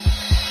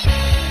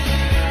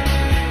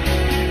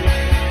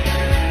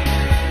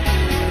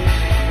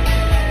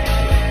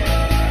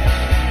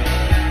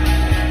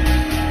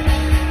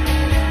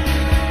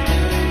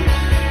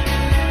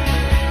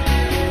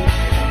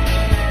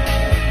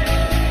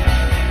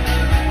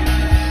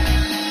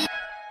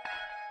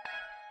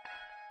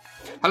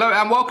Hello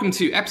and welcome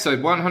to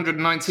episode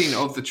 119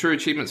 of the True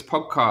Achievements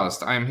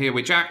podcast. I am here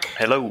with Jack.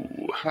 Hello.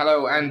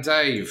 Hello, and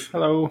Dave.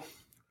 Hello.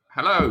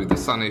 Hello, the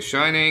sun is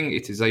shining.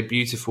 It is a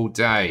beautiful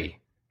day.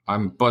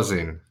 I'm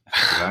buzzing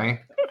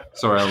today.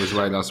 Sorry I was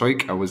away last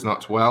week. I was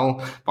not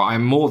well, but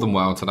I'm more than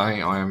well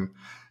today. I am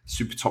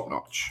super top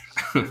notch.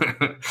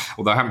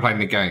 Although I haven't played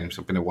any games,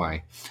 I've been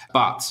away.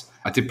 But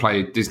I did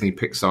play Disney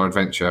Pixar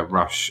Adventure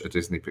Rush, a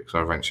Disney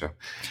Pixar Adventure,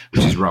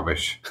 which is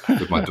rubbish,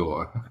 with my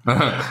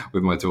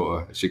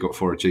daughter. She got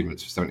 4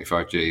 achievements for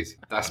 75 Gs.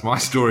 That's my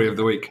story of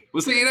the week.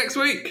 We'll see you next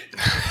week.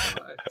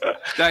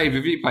 Dave,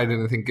 have you played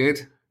anything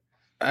good?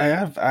 I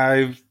have.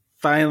 I've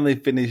finally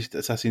finished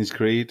Assassin's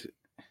Creed.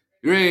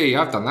 Really?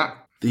 I've done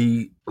that.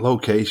 The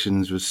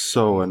locations were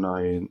so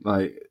annoying,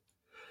 like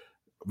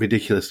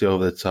ridiculously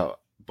over the top.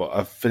 But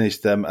I've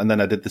finished them, and then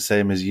I did the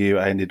same as you.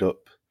 I ended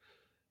up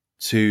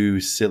 2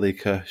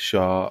 silica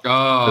short. Oh,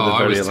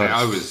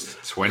 I was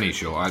 20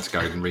 short. I had to go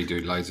and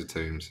redo loads of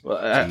tombs. Well,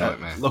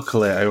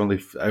 luckily, I only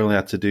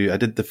had to do. I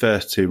did the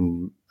first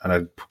tomb, and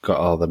I got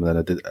all of them.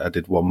 And then I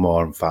did one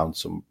more and found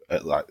some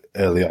like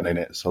early on in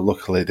it. So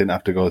luckily, I didn't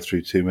have to go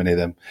through too many of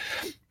them.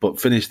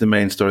 But finished the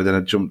main story. Then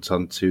I jumped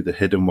onto the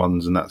hidden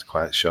ones, and that's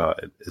quite short,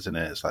 isn't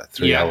it? It's like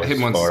 3 hours. Yeah,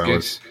 hidden ones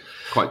is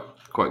good.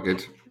 Quite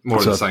good. More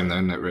of the same, though,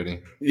 isn't it?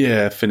 Really.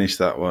 Yeah, I finished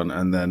that one,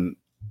 and then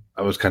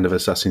I was kind of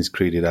Assassin's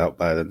Creeded out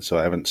by then, so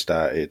I haven't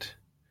started.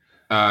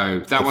 Oh,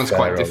 that one's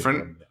quite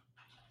different.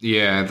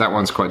 Yeah, that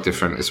one's quite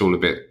different. It's all a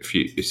bit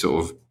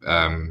sort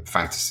of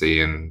fantasy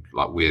and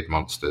like weird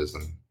monsters,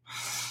 and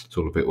it's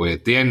all a bit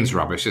weird. The end's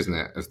rubbish, isn't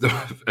it?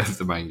 Of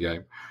the main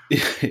game.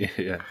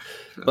 Yeah,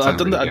 but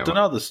I've done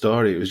all the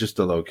story. It was just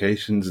the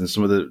locations and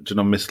some of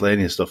the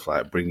miscellaneous stuff,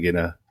 like bringing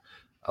a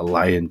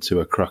lion to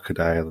a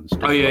crocodile and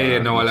stuff. Oh yeah.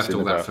 No, I left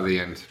all that for the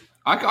end.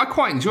 I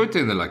quite enjoyed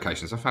doing the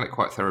locations. I found it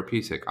quite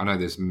therapeutic. I know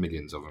there's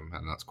millions of them,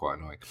 and that's quite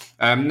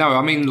annoying. No,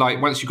 I mean, like,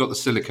 once you've got the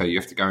silica, you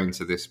have to go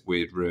into this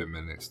weird room,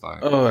 and it's like...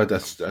 Oh, I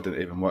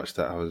didn't even watch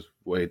that. I was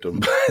way done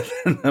by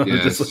then.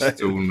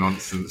 It's all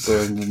nonsense.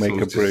 Make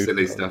a brew.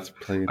 Silly stuff.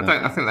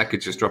 I think they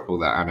could just drop all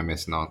that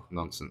animist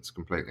nonsense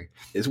completely.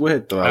 It's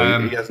weird,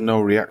 though. He has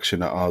no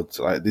reaction at all.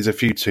 Like, there's a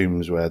few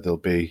tombs where there'll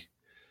be,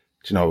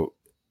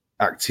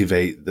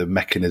 activate the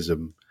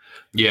mechanism.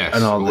 Yes,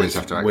 and all this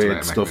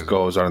weird stuff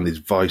goes on, and these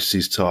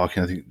voices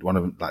talking. I think one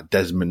of them, like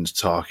Desmond's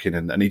talking,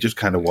 and he just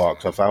kind of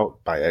walks off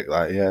out by it,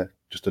 like, yeah,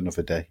 just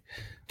another day.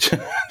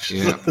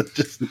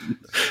 Just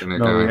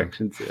no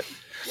reaction to it.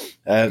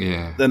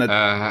 Then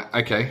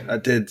I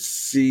did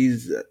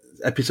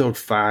episode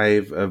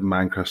 5 of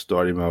Minecraft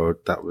Story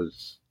Mode. That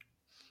was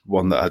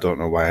one that I don't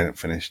know why I hadn't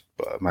finished,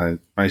 but I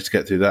managed to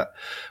get through that.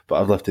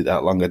 But I've left it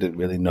that long. I didn't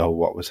really know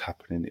what was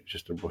happening. It was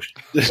just a rush.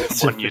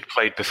 One you'd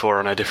played before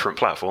on a different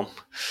platform?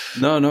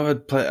 No,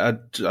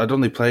 I'd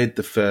only played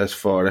the first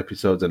 4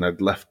 episodes, and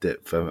I'd left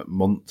it for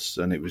months,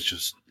 and it was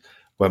just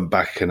went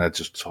back, and I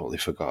just totally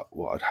forgot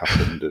what had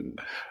happened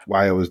and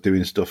why I was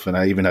doing stuff. And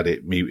I even had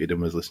it muted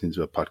and was listening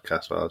to a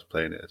podcast while I was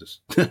playing it. I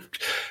just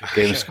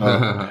game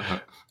score.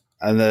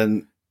 And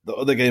then the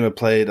other game I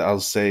played, I'll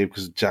say,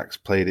 because Jack's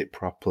played it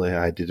properly,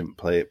 I didn't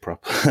play it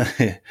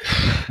properly.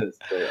 So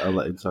I'll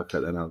let him talk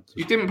about that now.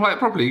 You didn't play it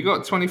properly? You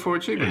got 24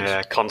 achievements?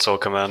 Yeah, console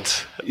command.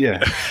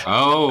 Yeah.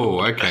 Oh,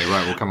 okay,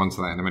 right. We'll come on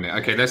to that in a minute.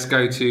 Okay, let's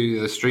go to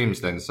the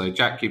streams then. So,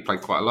 Jack, you played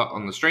quite a lot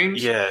on the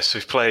streams? Yeah, so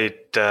we've played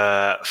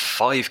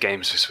 5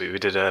 games this week. We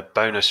did a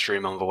bonus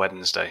stream on the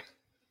Wednesday,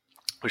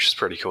 which is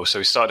pretty cool. So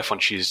we started off on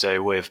Tuesday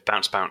with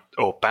Bounce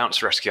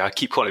Rescue. I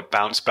keep calling it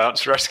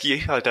Bounce Rescue.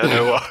 I don't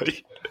know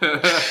why.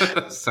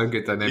 So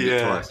good they named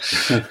it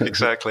twice.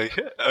 Exactly.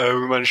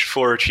 We managed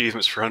 4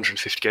 achievements for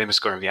 150 gamer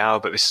score in the hour,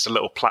 but this is a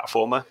little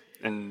platformer,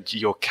 and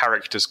your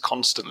characters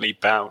constantly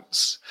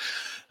bounce.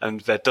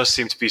 And there does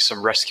seem to be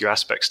some rescue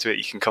aspects to it.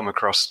 You can come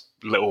across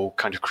little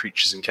kind of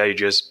creatures in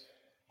cages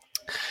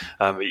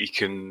that you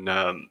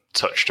can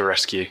touch to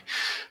rescue.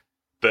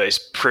 But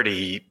it's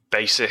pretty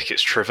basic.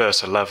 It's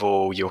traverse a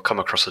level, you'll come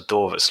across a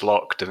door that's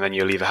locked, and then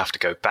you'll either have to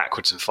go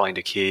backwards and find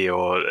a key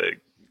or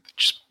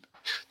just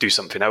do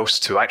something else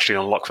to actually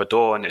unlock the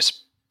door, and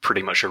it's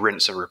pretty much a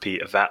rinse and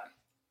repeat of that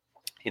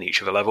in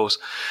each of the levels.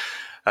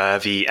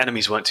 The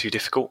enemies weren't too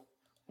difficult.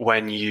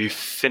 When you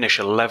finish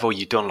a level,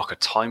 you do unlock a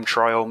time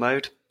trial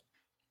mode,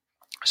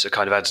 so it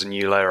kind of adds a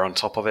new layer on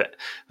top of it.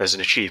 There's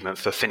an achievement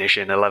for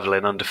finishing a level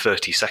in under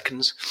 30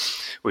 seconds.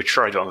 We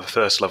tried it on the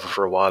first level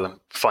for a while and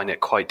find it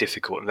quite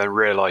difficult, and then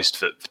realised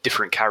that the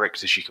different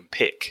characters you can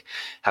pick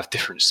have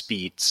different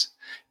speeds.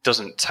 It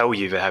doesn't tell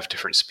you they have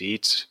different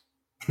speeds,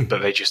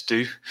 but they just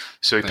do.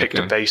 So we picked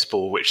a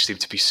baseball, which seemed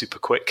to be super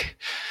quick.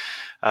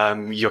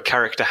 Your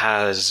character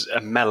has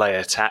a melee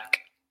attack,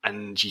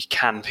 and you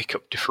can pick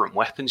up different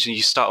weapons. And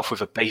you start off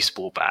with a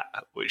baseball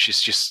bat, which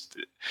is just,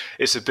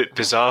 it's a bit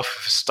bizarre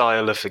for the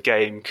style of the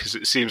game, because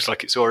it seems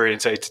like it's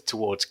orientated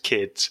towards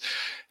kids.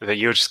 And then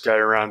you're just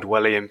going around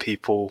wellying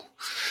people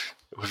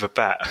with a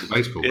bat.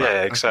 Baseball bat.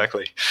 Yeah,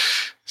 exactly.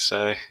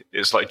 So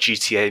it's like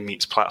GTA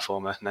meets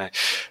platformer. No,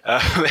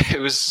 it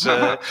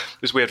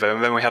was weird though.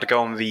 And then we had to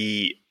go on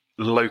the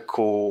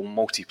local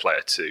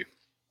multiplayer too.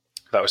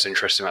 that was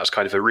interesting. That was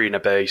kind of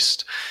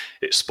arena-based.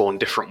 It spawned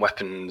different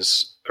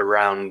weapons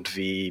around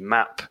the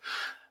map,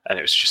 and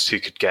it was just who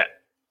could get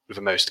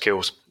the most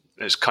kills.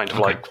 It was kind of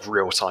like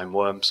real-time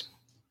Worms.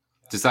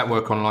 Does that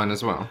work online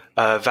as well?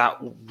 That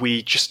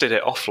we just did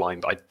it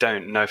offline, but I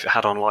don't know if it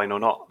had online or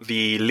not.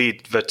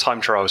 The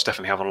time trials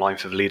definitely have online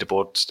for the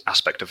leaderboard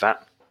aspect of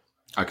that.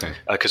 Okay.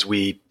 Because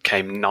we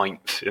came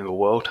 9th in the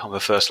world on the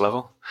first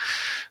level,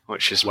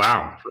 which is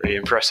pretty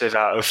impressive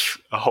out of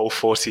a whole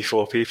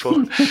 44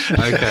 people.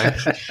 Okay.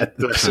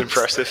 That's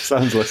impressive.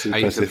 Sounds less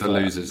impressive. 8 of the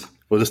losers.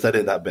 We'll just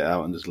edit that bit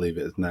out and just leave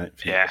it as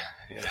 9th. Yeah,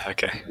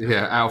 okay.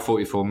 Yeah, out of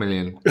 44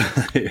 million.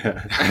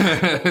 Yeah.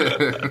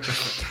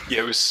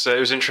 Yeah, it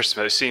was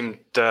interesting. It seemed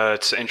to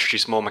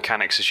introduce more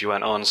mechanics as you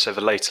went on. So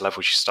the later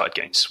levels, you started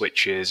getting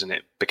switches, and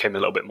it became a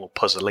little bit more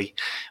puzzly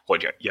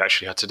what you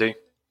actually had to do.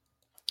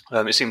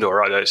 It seemed all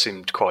right, though. It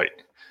seemed quite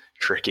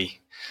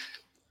tricky.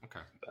 Okay.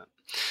 But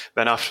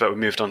then after that, we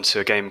moved on to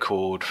a game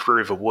called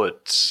Through the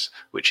Woods,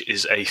 which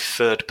is a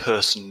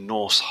third-person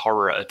Norse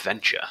horror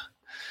adventure.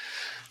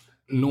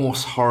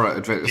 Norse horror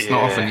adventure. It's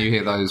not often you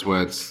hear those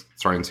words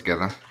thrown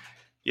together.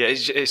 Yeah, it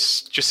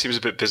just seems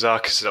a bit bizarre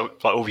because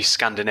like all these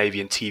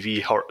Scandinavian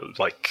TV horror,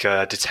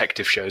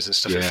 detective shows and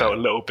stuff, it felt a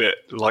little bit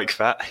like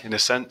that in a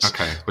sense.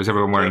 Okay. Was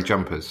everyone wearing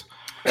jumpers?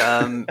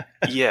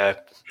 Yeah.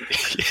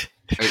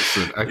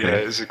 Excellent. Okay. Yeah,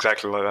 it's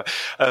exactly like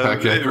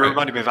that. It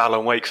reminded me of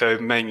Alan Wake, though,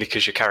 mainly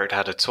because your character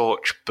had a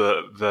torch,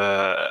 but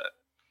the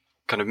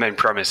kind of main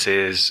premise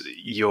is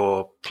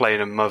you're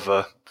playing a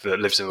mother that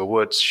lives in the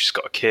woods. She's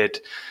got a kid.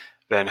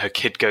 Then her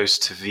kid goes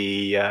to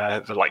the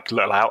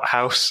little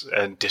outhouse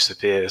and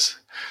disappears.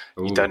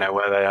 Ooh. You don't know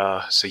where they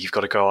are, so you've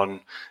got to go on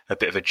a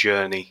bit of a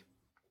journey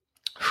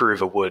through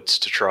the woods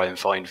to try and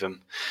find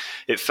them.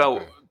 It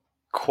felt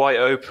quite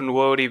open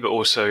worldy, but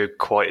also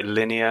quite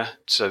linear.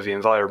 So the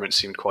environment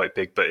seemed quite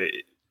big, but there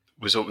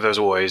was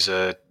always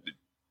a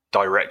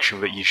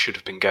direction that you should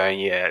have been going.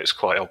 Yeah, it was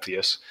quite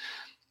obvious.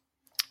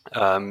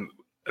 And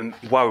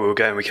while we were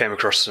going, we came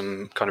across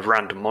some kind of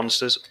random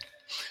monsters.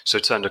 So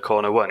turned a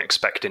corner, weren't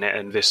expecting it,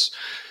 and this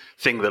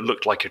thing that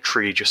looked like a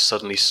tree just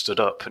suddenly stood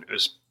up, and it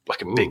was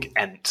like a big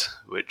ent,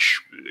 which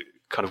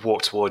kind of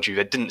walked towards you.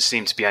 There didn't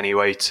seem to be any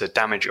way to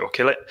damage it or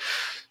kill it,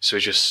 so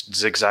we just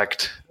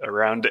zigzagged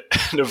around it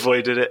and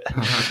avoided it.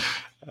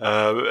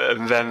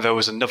 And then there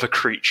was another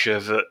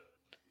creature that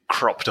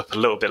cropped up a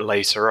little bit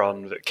later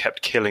on that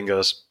kept killing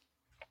us.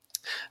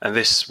 And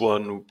this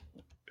one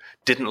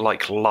didn't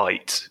like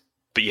light,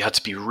 but you had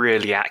to be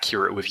really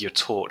accurate with your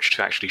torch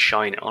to actually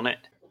shine it on it,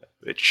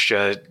 which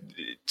it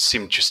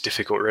seemed just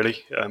difficult,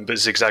 really. But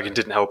zigzagging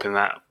didn't help in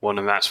that one,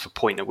 and that's the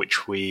point at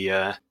which we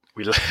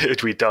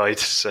died.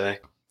 So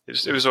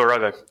it was all right,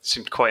 though. It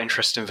seemed quite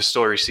interesting. The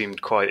story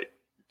seemed quite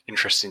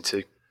interesting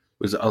too.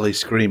 Was Ollie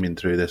screaming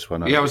through this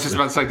one? Yeah, I was just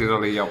about to say, did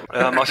Ollie yell?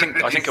 I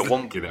think at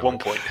one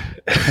point.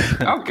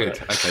 Oh, good.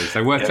 Okay,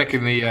 so we're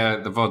checking the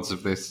VODs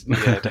of this.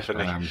 Yeah,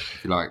 definitely.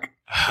 If you like.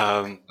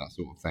 That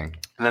sort of thing.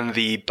 And then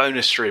the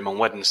bonus stream on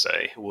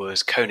Wednesday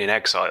was Conan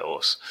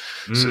Exiles.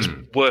 So it's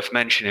worth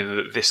mentioning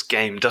that this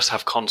game does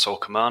have console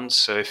commands.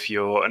 So if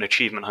you're an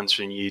achievement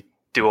hunter and you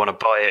do want to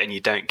buy it and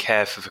you don't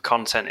care for the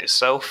content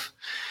itself,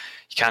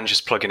 you can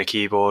just plug in a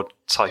keyboard,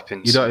 type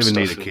in. You don't even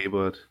need a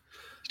keyboard.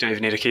 You don't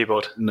even need a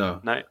keyboard? No.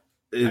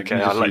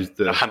 Okay,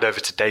 I'll hand over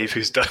to Dave,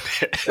 who's done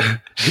it. So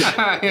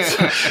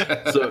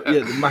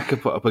the Macca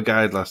put up a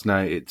guide last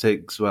night. It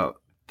takes about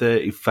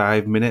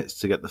 35 minutes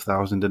to get the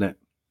 1,000 in it.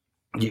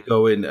 You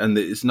go in, and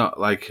it's not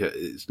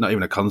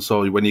even a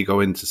console. When you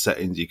go into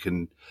settings, you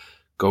can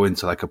go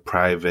into like a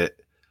private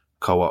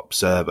co-op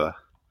server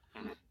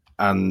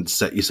and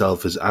set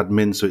yourself as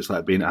admin. So it's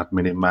like being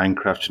admin in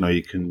Minecraft.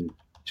 You can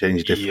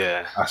change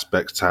different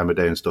aspects, time of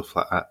day, and stuff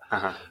like that.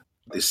 Uh-huh.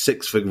 It's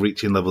 6 for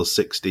reaching level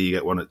 60. You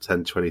get one at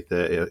 10, 20,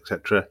 30,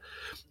 etc.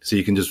 So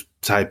you can just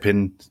type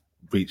in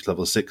reach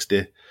level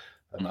 60.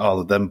 And all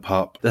of them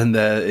pop. Then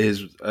there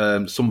is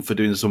some for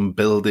doing some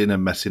building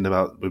and messing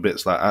about with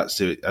bits like that.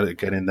 So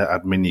again, in the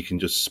admin, you can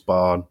just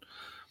spawn.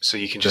 So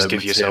you can just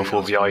give yourself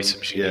all the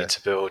items you need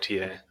to build,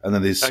 And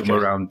then there's some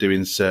around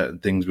doing certain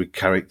things with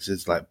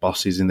characters, like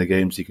bosses in the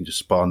game. So you can just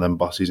spawn them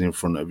bosses in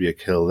front of you,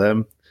 kill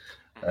them.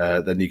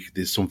 Then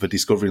there's some for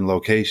discovering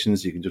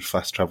locations. You can just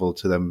fast travel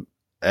to them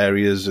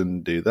areas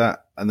and do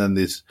that. And then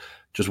there's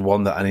just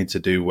one that I need to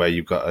do where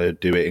you've got to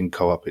do it in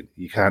co-op.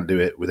 You can't do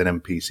it with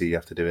an NPC. You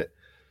have to do it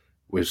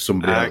with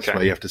somebody else,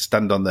 where you have to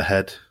stand on their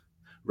head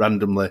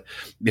randomly.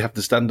 You have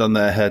to stand on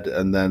their head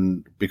and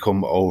then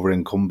become over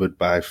encumbered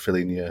by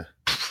filling your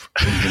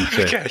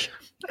inventory.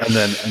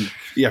 And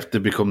you have to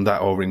become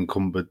that over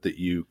encumbered that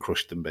you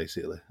crushed them,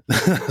 basically.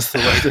 That's the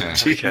way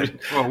achievement.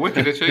 Well,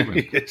 wicked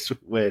achievement. It's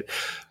weird.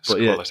 But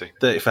quality.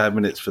 35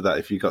 minutes for that.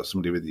 If you got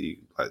somebody with you,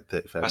 like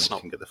 35 minutes, you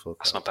can get the full.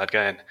 That's not bad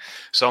going.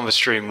 So on the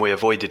stream, we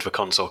avoided the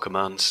console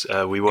commands.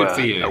 We were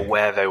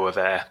aware they were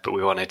there, but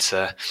we wanted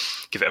to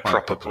give it a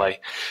proper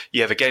play.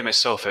 Yeah, the game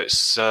itself,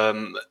 it's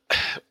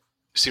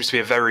seems to be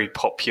a very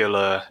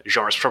popular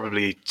genre. It's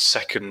probably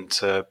second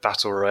to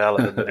Battle Royale.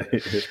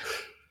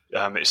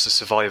 It's a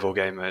survival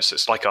game.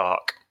 It's like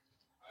Ark.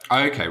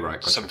 Okay,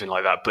 right. Gotcha. Something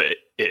like that. But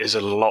it is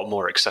a lot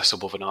more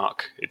accessible than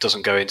Ark. It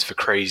doesn't go into the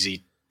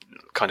crazy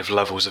kind of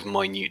levels of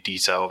minute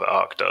detail that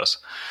Ark does.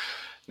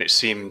 And it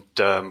seemed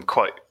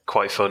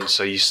quite fun.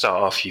 So you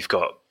start off, you've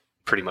got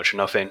pretty much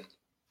nothing.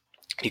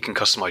 You can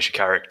customize your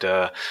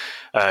character.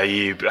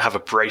 You have a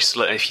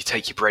bracelet. If you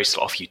take your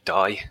bracelet off, you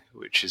die,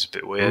 which is a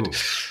bit weird.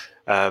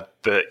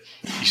 But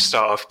you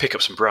start off, pick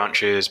up some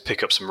branches,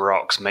 pick up some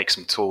rocks, make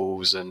some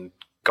tools, and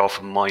go off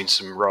and mine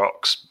some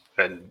rocks.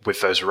 And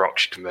with those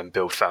rocks, you can then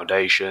build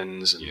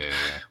foundations. And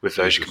with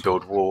those, you can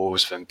build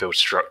walls, then build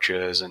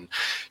structures, and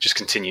just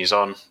continues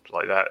on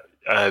like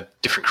that.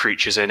 Different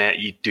creatures in it.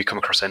 You do come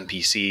across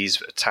NPCs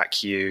that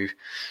attack you.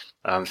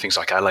 Things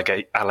like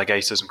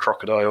alligators and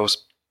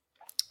crocodiles.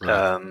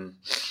 Right.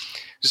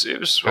 It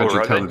was How do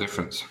you tell the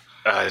difference?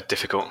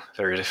 Difficult,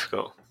 very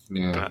difficult.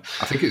 Yeah, but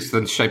I think it's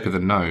the shape of the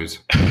nose.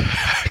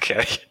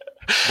 Okay.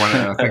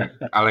 I think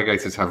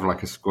alligators have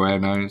like a square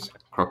nose.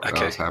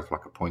 Crocodiles have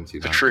like a pointy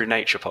nose. The True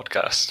Nature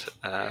podcast.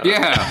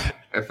 Yeah.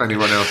 If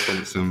anyone else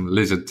wants some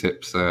lizard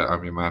tips,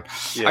 I'm your man.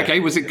 Yeah. Okay,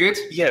 was it good?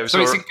 Yeah, it was.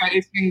 So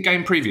it's in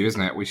game preview,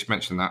 isn't it? We should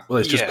mention that. Well,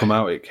 it's just come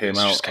out. It came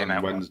out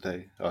on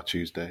Wednesday or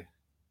Tuesday.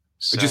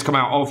 So, it just come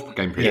out of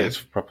game preview? Yeah,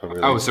 it's proper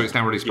release. Oh, so it's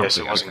now released properly. Yes,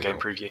 it wasn't game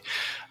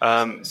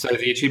preview. So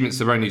the achievements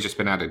have only just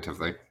been added, have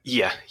they?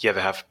 Yeah, they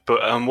have.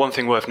 But one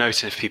thing worth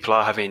noting, if people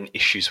are having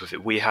issues with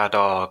it, we had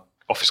our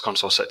Office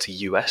console set to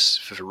US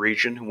for the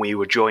region, and we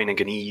were joining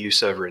an EU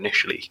server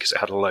initially because it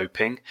had a low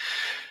ping.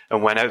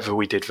 And whenever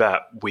we did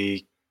that,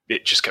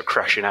 it just kept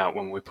crashing out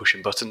when we were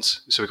pushing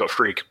buttons. So we got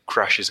 3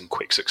 crashes in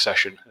quick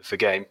succession of the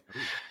game.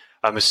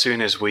 As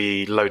soon as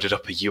we loaded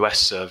up a US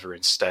server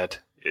instead,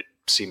 it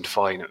seemed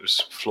fine. It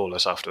was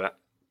flawless after that.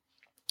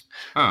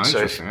 Oh,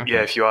 so interesting.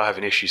 if you are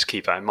having issues,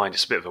 keep that in mind.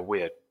 It's a bit of a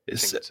weird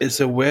thing. It's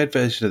a weird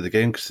version of the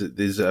game because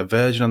there's a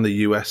version on the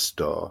US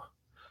store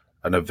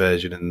and a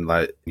version in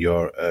like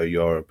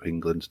Europe,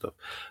 England stuff.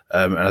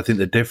 And I think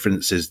the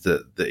difference is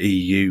that the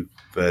EU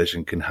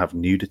version can have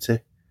nudity.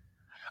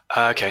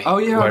 Okay. Oh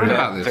yeah, I read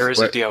about this. There is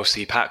a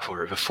DLC pack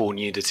for it, a full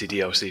nudity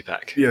DLC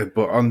pack. Yeah,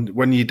 but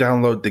when you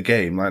download the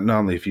game, like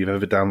normally if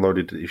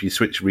you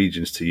switch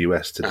regions to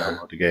US to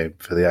download the game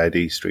for the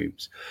ID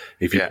streams,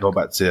 if you go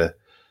back to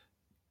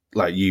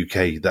like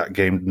UK, that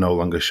game no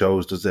longer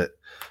shows, does it?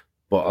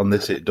 But on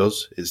this, it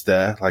does. It's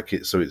there.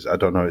 It's. I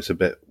don't know. It's a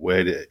bit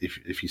weird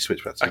if you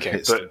switch back to.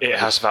 Okay, but it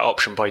has that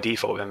option by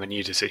default then, the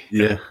nudity.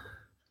 Yeah.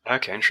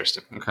 Okay,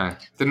 interesting. Okay,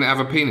 didn't it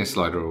have a penis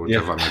slider, or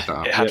have I made that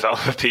up? It had that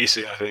on the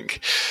PC, I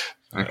think.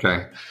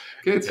 Okay,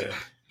 good. Yeah.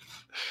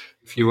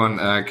 If you want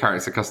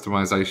character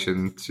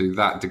customization to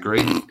that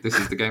degree, this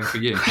is the game for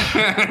you.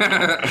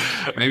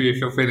 Maybe if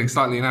you're feeling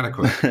slightly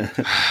inadequate,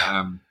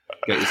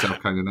 get yourself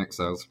Conan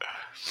Exiles.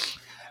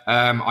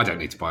 I don't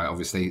need to buy it,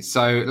 obviously.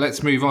 So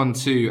let's move on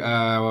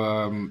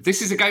to...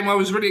 this is a game I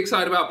was really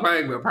excited about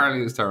playing, but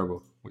apparently it's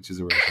terrible, which is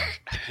a real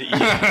shame.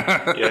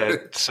 Yeah,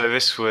 so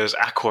this was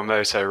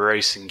Aquamoto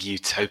Racing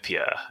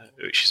Utopia,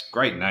 which is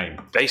great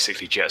name.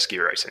 Basically jet ski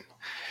racing.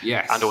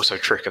 Yes. And also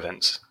trick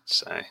events.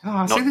 So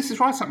see, this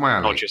is right up my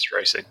alley. Not just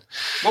racing.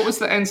 What was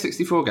the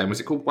N64 game? Was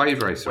it called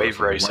Wave Racer?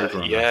 Wave Racer.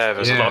 Yeah,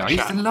 there's a lot of chat.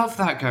 I used to love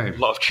that game. A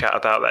lot of chat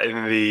about that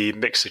in the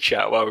Mixer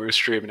chat while we were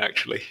streaming,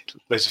 actually.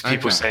 There's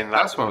people saying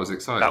that's why I was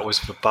excited. That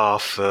was the bar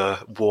for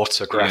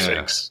water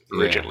graphics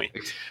originally.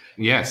 Yeah.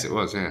 Yes, it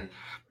was, yeah.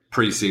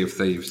 Pre-Sea of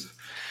Thieves.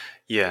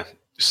 Yeah.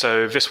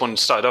 So this one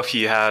started off,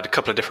 you had a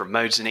couple of different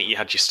modes in it. You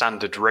had your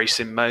standard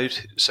racing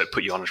mode, so it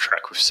put you on a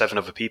track with 7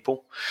 other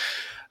people.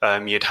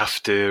 You'd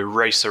have to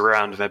race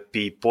around, there'd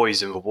be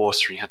buoys in the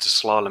water, and you had to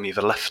slalom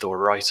either left or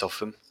right off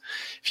them.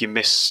 If you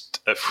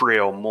missed 3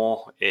 or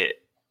more,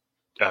 it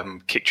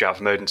kicked you out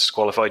of mode and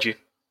disqualified you.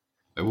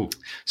 Ooh.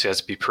 So you had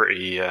to be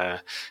pretty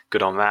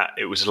good on that.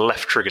 It was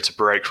left trigger to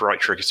brake, right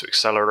trigger to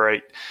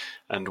accelerate.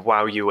 And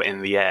while you were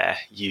in the air,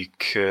 you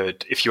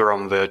could, if you were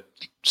on the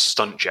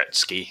stunt jet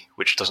ski,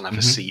 which doesn't have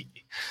a seat,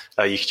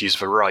 you could use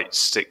the right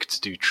stick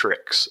to do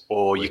tricks,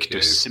 or you could do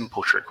a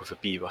simple trick with a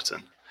B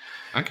button.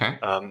 Okay.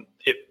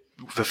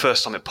 The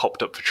first time it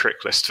popped up the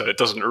trick list, but it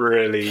doesn't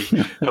really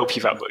help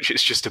you that much.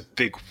 It's just a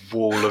big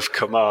wall of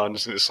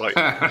commands, and it's like,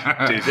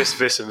 do this,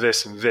 this, and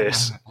this, and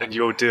this, and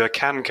you'll do a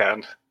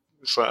can-can.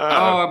 It's like,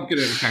 I'm good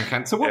at the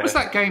can-can. So what was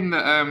that game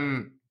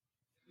that...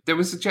 there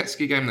was a jet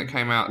ski game that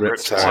came out.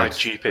 Riptide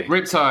GP.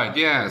 Riptide,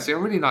 yeah. See, I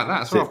really like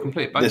that. So I've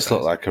completed both. This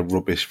looked like a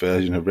rubbish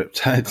version of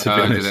Riptide, to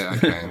be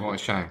honest. Did it? Okay, what a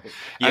shame.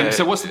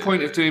 So what's the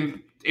point of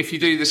doing... If you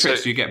do the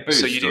tricks, do you get boost?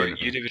 So you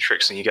do the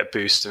tricks and you get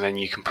boost, and then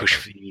you can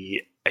push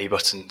the A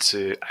button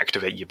to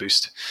activate your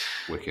boost.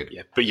 Wicked.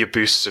 Yeah, but your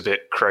boost's a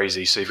bit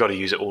crazy, so you've got to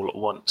use it all at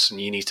once,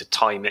 and you need to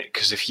time it,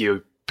 because if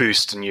you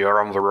boost and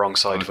you're on the wrong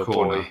side of a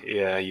buoy,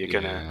 you're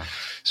going to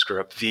screw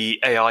up.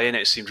 The AI in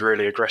it seemed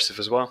really aggressive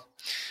as well.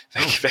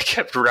 They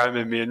kept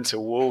ramming me into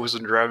walls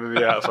and ramming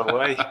me out of the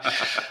way.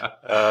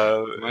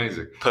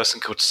 Amazing. A person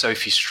called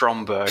Sophie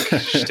Stromberg.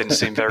 She didn't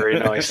seem very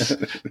nice.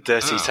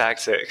 Dirty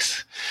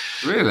tactics.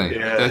 Really?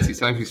 Yeah. Dirty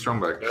Sophie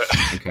Stromberg.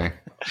 Okay.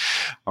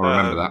 I'll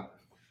remember that.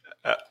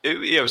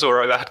 It was all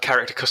right. I had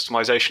character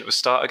customization at the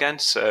start again,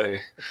 so...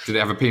 Did it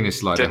have a penis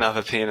slider? Didn't have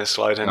a penis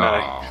slider,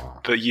 no.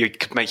 But you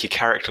could make your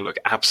character look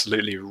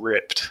absolutely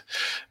ripped.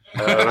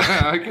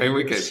 Okay,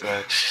 wicked.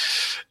 So,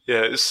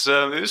 yeah, it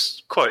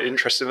was quite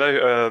interesting,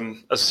 though.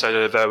 As I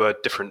said, there were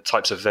different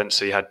types of events.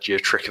 So you had your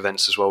trick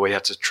events as well, where you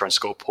had to try and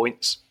score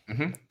points.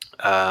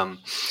 Mm-hmm.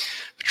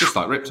 Just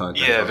like Riptide.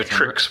 Yeah, the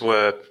tricks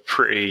were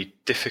pretty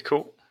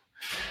difficult.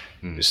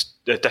 It was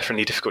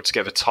definitely difficult to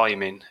get the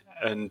timing.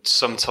 And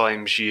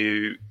sometimes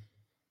you'd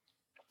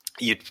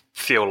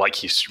feel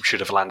like you should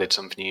have landed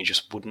something and you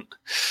just wouldn't.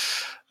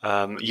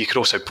 You could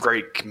also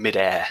break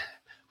mid-air,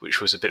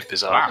 which was a bit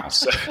bizarre. Wow.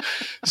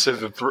 So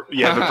the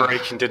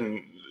breaking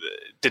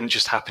didn't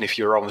just happen if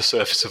you were on the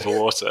surface of the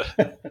water.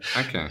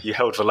 Okay. You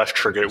held the left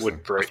trigger, it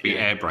would break. The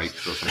air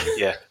brakes or something.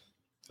 Yeah.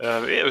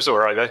 It was all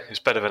right, though. It's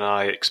better than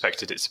I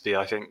expected it to be,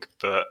 I think,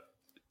 but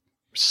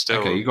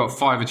still... Okay, you got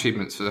 5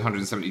 achievements for the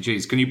 170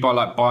 Gs. Can you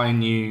buy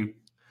new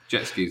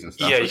jet skis and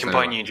stuff? Yeah, you can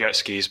buy new jet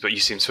skis, but you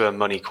seem to earn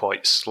money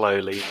quite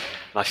slowly.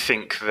 And I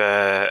think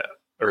there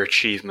are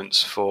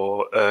achievements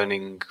for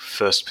earning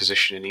first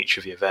position in each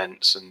of the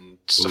events and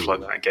stuff like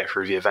that, and get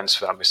through the events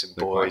without missing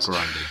boys.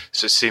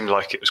 So it seemed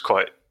like it was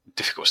quite a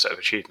difficult set of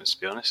achievements, to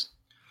be honest.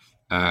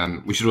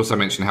 We should also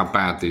mention how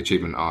bad the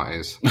achievement art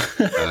is.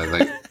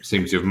 They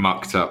seem to have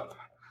mucked up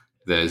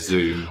their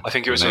zoom. I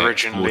think it was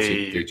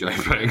originally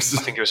JPEGs.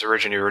 I think it was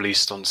originally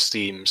released on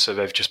Steam, so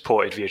they've just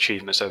ported the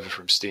achievements over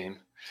from Steam.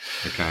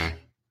 Okay.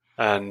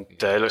 And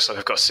it looks like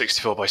they've got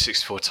 64 by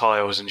 64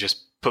 tiles and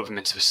just put them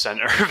into the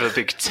center of a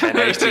big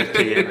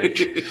 1080p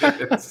image.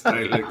 Yes,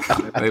 they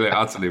look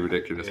utterly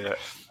ridiculous.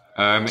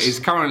 Yeah. It's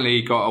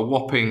currently got a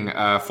whopping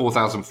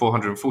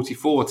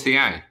 4,444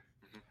 TA.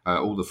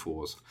 All the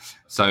 4s.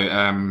 So,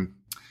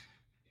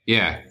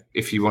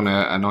 if you want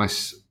a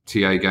nice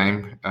TA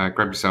game,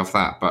 grab yourself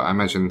that. But I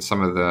imagine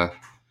some of the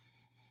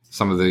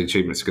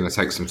achievements are going to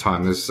take some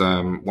time. There's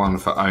one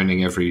for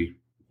owning every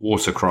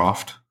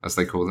watercraft, as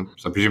they call them.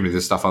 So presumably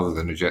there's stuff other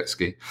than a jet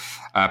ski.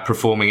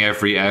 Performing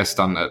every air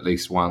stunt at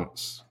least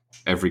once.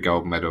 Every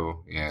gold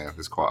medal. Yeah,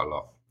 there's quite a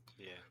lot.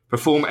 Yeah.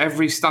 Perform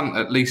every stunt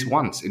at least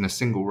once in a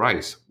single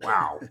race.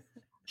 Wow.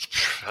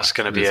 That's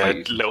going to be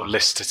a little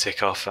list to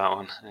tick off, that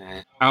one.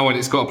 Yeah. Oh, and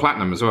it's got a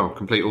platinum as well.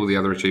 Complete all the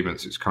other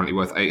achievements. It's currently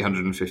worth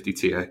 850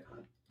 TA.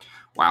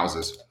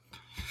 Wowzers.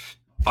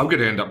 I'm going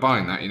to end up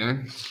buying that, you know.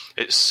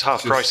 It's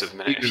half price at the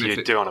minute if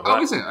you do on a bet.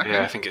 Oh, is it? Okay.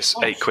 Yeah, I think it's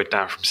 £8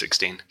 down from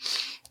 16.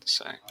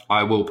 So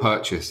I will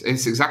purchase.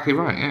 It's exactly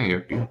right.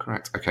 Yeah, you're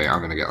correct. Okay, I'm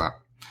going to get that.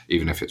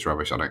 Even if it's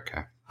rubbish, I don't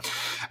care.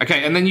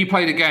 Okay, and then you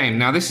played a game.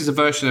 Now, this is a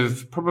version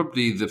of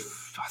probably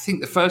I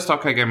think the first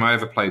arcade game I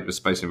ever played was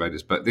Space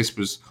Invaders, but this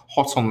was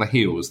hot on the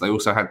heels. They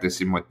also had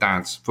this in my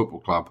dad's football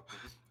club.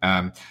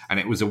 And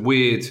it was a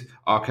weird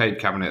arcade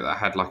cabinet that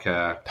had like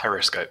a...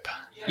 Periscope.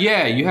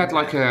 Yeah, you had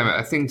like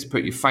a thing to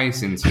put your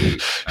face into.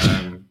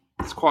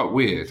 It's quite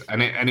weird.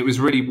 And it was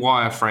really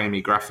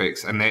wireframey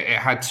graphics. And it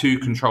had 2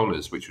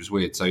 controllers, which was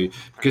weird. So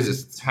because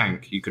it's a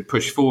tank, you could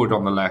push forward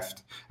on the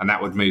left, and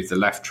that would move the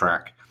left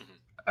track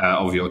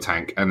of your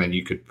tank. And then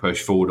you could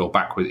push forward or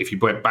backward. If you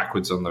went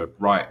backwards on the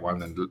right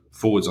one and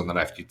forwards on the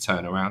left, you'd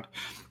turn around.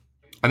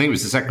 I think it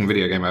was the second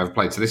video game I ever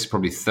played. So this is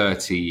probably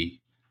 30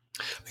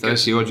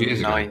 odd years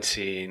ago.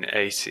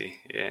 1980,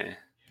 yeah.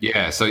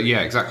 Yeah, so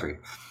yeah, exactly.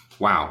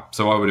 Wow.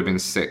 So I would have been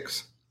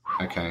 6.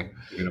 Okay,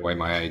 giving away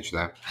my age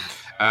there.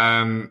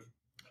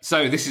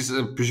 So this is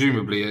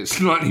presumably a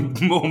slightly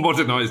more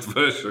modernised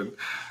version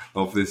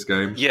of this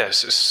game.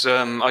 Yes, it's,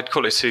 I'd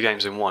call it 2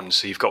 games in one.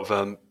 So you've got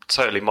the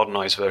totally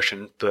modernised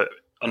version, but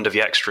under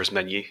the extras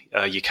menu,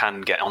 you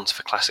can get onto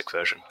the classic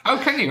version. Oh,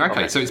 can you?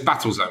 Okay, so it's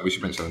Battlezone. We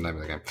should mention the name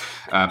of the game.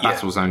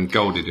 Battlezone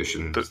Gold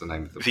Edition is the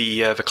name of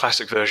the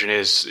classic version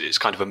is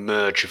kind of a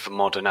merge of the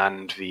modern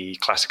and the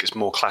classic. It's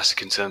more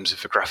classic in terms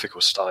of the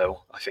graphical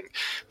style, I think.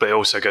 But it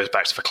also goes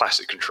back to the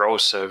classic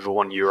controls. So the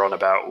one you were on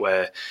about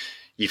where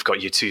you've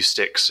got your 2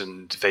 sticks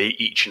and they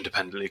each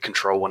independently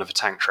control one of the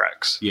tank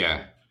tracks.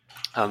 Yeah.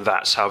 And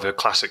that's how the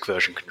classic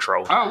version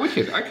controlled. Oh,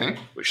 wicked. Okay.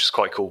 Which is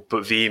quite cool.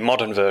 But the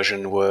modern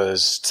version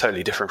was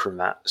totally different from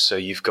that. So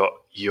you've got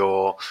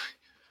you're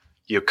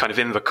kind of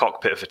in the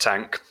cockpit of the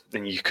tank,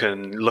 and you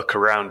can look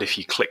around if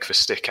you click the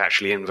stick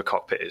actually in the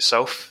cockpit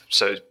itself.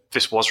 So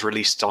this was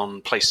released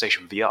on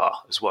PlayStation VR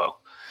as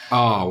well.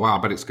 Oh, wow.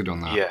 But it's good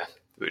on that. Yeah,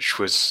 which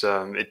was...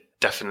 it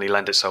definitely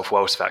lend itself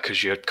well to that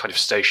because you're kind of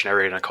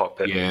stationary in a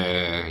cockpit.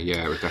 Yeah,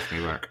 it would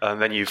definitely work. And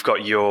then you've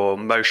got your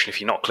motion. If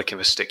you're not clicking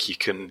the stick, you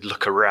can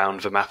look around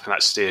the map and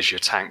that steers your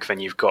tank. Then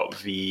you've got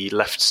the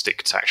left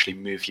stick to actually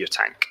move your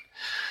tank.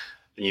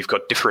 And you've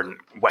got different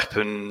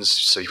weapons.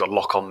 So you've got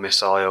lock-on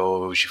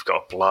missiles, you've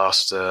got a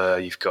blaster,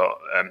 you've got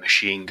a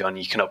machine gun.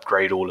 You can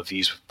upgrade all of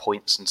these with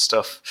points and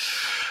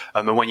stuff.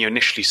 And when you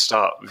initially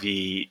start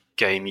the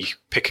game, you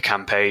pick a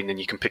campaign and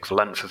you can pick the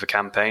length of the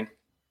campaign.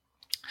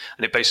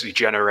 And it basically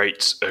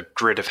generates a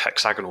grid of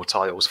hexagonal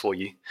tiles for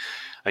you.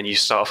 And you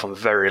start off on the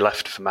very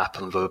left of the map,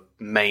 and the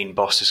main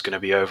boss is going to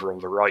be over on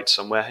the right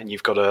somewhere. And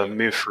you've got to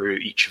move through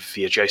each of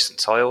the adjacent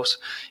tiles.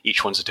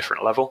 Each one's a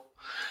different level.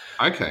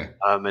 Okay.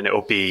 And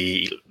it'll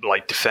be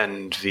like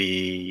defend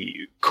the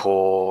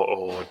core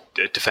or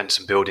defend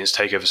some buildings,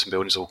 take over some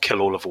buildings, or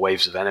kill all of the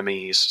waves of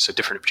enemies. So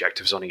different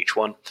objectives on each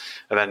one.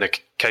 And then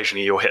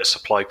occasionally you'll hit a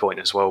supply point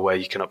as well where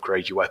you can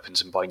upgrade your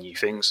weapons and buy new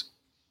things.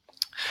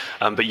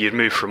 But you'd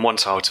move from one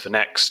tile to the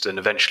next and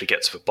eventually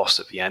get to the boss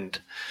at the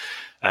end.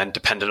 And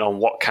depending on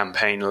what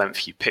campaign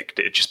length you picked,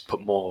 it just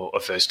put more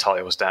of those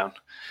tiles down.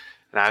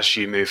 And as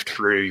you move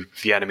through,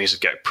 the enemies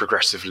would get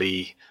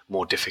progressively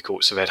more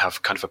difficult, so they'd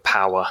have kind of a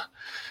power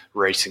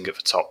rating at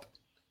the top.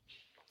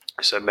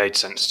 So it made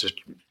sense to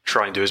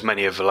try and do as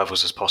many of the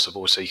levels as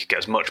possible so you could get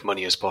as much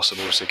money as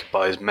possible, so you could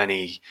buy as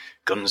many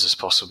guns as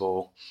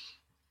possible,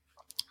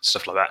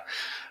 stuff like that.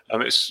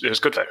 It was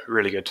good though,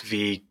 really good.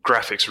 The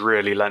graphics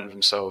really lent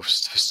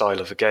themselves to the style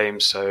of the game,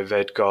 so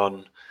they'd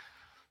gone...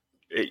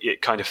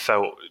 It kind of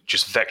felt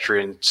just vector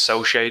and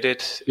cell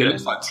shaded. It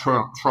looks like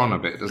Tron a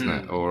bit, doesn't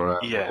it? Or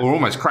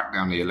almost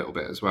Crackdown-y a little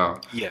bit as well.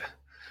 Yeah.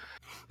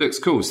 Looks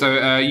cool.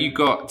 So you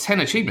got 10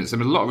 achievements.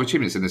 There's a lot of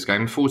achievements in this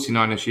game,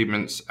 49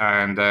 achievements,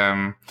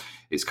 and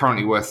it's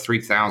currently worth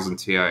 3,000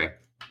 TA. So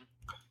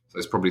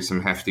there's probably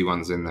some hefty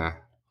ones in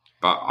there.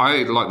 But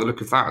I like the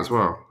look of that as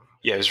well.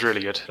 Yeah, it was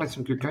really good. Played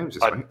some good games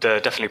this I'd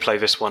definitely play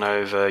this one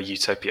over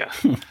Utopia.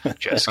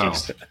 Just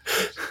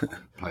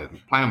play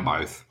them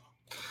both.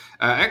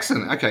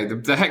 Excellent. Okay,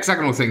 the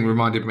hexagonal thing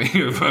reminded me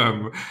of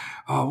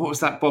what was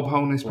that Bob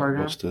Holness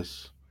program?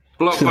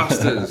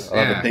 Blockbusters.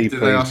 Yeah. Did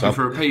they ask you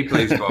for a P,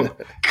 please, Bob?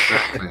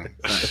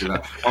 Exactly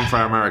that. One for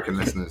our American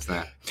listeners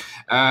there.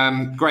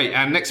 Great.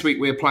 And next week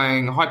we're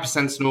playing Hyper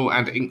Sentinel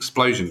and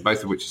Inksplosion,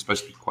 both of which are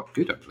supposed to be quite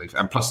good, I believe,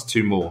 and plus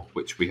 2 more,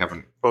 which we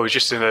haven't. Well, we're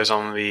just doing those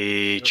on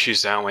the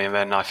Tuesday, aren't we? And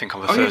then I think on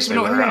the Thursday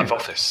we're out of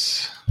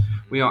office.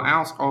 We are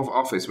out of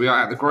office. We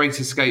are at the Great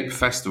Escape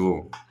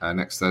Festival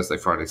next Thursday,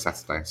 Friday,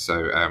 Saturday.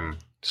 So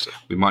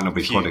we might not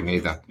be podding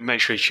either. Make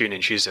sure you tune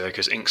in Tuesday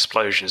because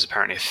Inksplosion is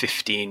apparently a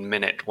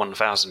 15-minute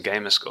 1,000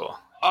 gamer score.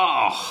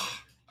 Oh,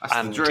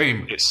 that's the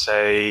dream. It's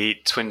a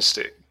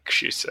twin-stick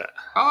shooter.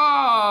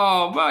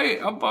 Oh, mate,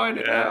 I'm buying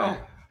it now.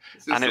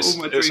 And it's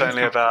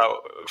only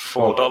about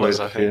 $4,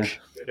 I think.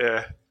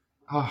 Yeah.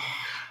 Oh,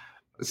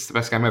 this is the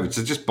best game ever.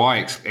 So just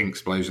buy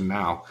Inksplosion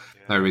now.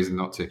 No reason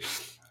not to.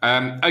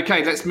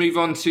 Okay, let's move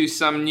on to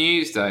some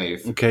news,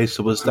 Dave. Okay,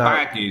 so we'll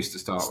start bad news to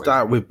start with.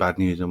 Start with bad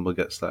news, and we'll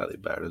get slightly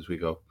better as we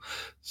go.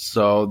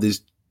 So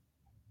there's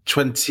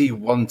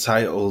 21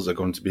 titles are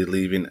going to be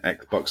leaving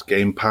Xbox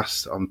Game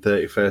Pass on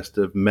 31st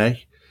of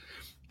May.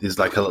 There's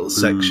like a little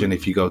section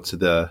if you go to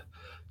the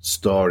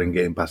store in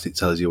Game Pass, it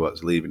tells you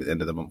what's leaving at the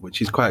end of the month,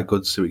 which is quite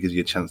good. So it gives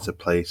you a chance to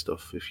play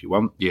stuff if you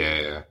want.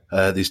 Yeah.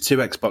 There's 2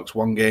 Xbox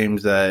One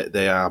games.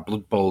 They are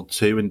Blood Bowl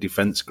 2 and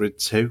Defense Grid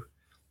 2.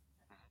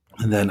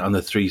 And then on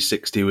the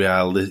 360, we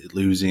are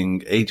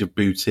losing Age of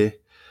Booty,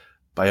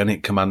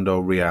 Bionic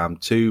Commando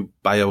Rearm 2,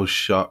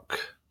 Bioshock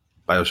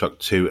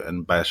 2,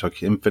 and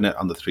Bioshock Infinite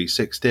on the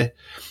 360.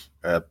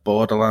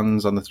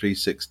 Borderlands on the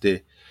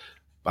 360.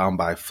 Bound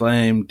by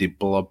Flame, The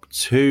Blob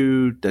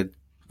 2, Dead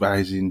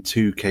Rising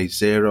 2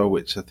 K0,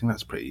 which I think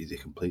that's pretty easy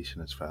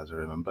completion as far as I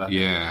remember.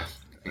 Yeah.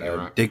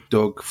 Right. Dig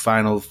Dug,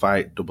 Final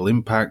Fight, Double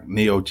Impact,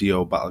 Neo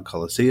Geo Battle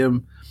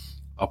Coliseum,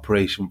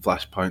 Operation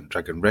Flashpoint,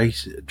 Dragon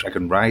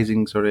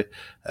Rising,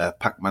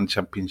 Pac-Man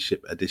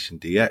Championship Edition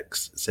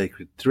DX,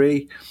 Sacred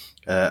 3,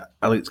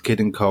 Alex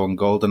Kidd & Co. and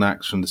Golden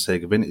Axe from the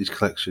Sega Vintage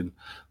Collection,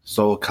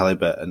 Soul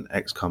Calibur, and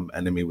XCOM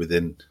Enemy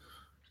Within.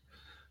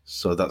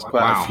 So that's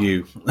quite a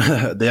few.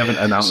 They haven't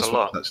announced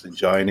what's actually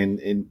joining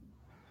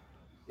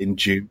in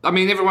June. I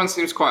mean, everyone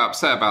seems quite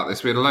upset about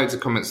this. We had loads of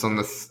comments on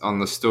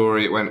the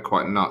story. It went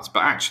quite nuts.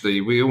 But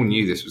actually, we all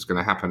knew this was going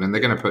to happen, and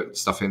they're going to put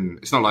stuff in.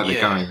 It's not like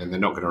they're going and they're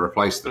not going to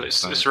replace them.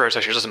 It's a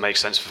rotation. It doesn't make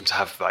sense for them to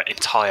have that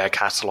entire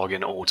catalogue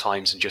in at all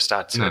times and just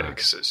add to it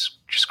because it's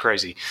just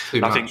crazy.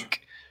 I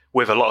think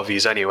with a lot of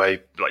these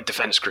anyway, like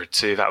Defense Grid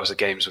 2, that was a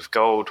Games with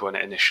Gold when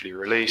it initially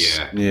released.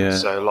 Yeah.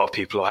 So a lot of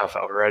people will have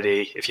that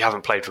already. If you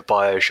haven't played the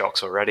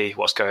Bioshocks already,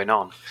 what's going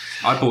on?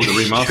 I bought the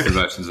remastered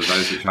versions of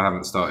those, which I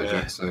haven't started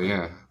yet. So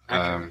yeah.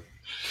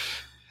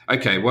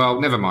 Okay,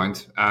 well, never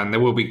mind. And there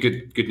will be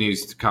good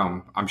news to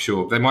come, I'm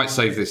sure. They might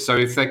save this. So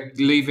if they're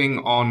leaving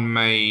on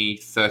May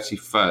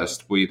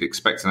 31st, we'd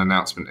expect an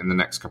announcement in the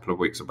next couple of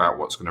weeks about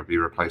what's going to be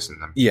replacing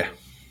them. Yeah.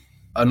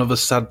 Another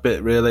sad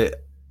bit, really.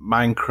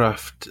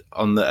 Minecraft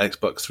on the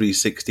Xbox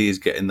 360 is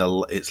getting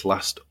its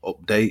last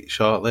update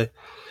shortly.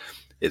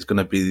 It's going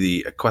to be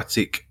the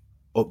aquatic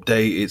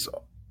update.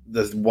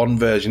 The one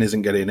version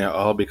isn't getting it at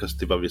all because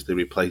they've obviously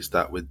replaced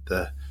that with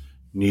the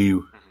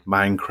new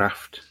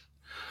Minecraft.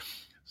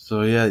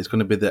 So yeah, it's going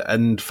to be the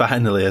end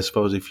finally, I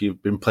suppose, if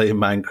you've been playing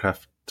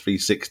Minecraft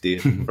 360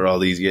 for all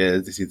these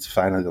years. This is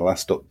finally the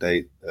last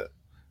update that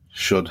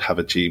should have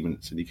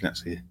achievements and you can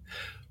actually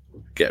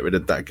get rid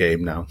of that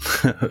game now.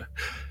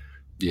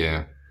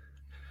 Yeah.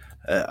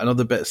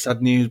 Another bit of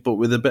sad news, but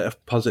with a bit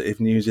of positive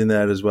news in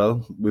there as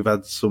well. We've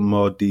had some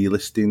more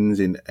delistings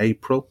in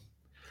April.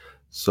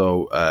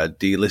 So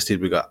delisted,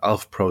 we got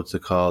Alpha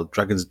Protocol,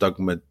 Dragon's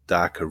Dogma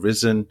Dark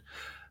Arisen,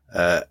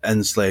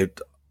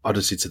 Enslaved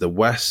Odyssey to the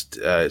West.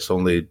 It's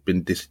only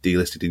been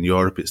delisted in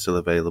Europe. It's still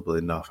available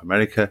in North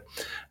America.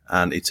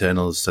 And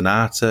Eternal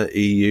Sonata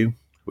EU,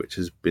 which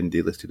has been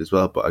delisted as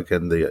well. But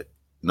again, the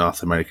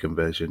North American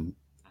version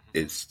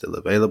is still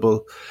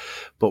available.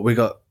 But we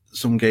got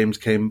some games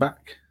came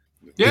back.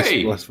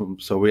 Yay!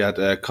 So we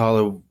had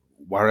Carla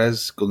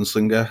Juarez,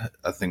 Gunslinger.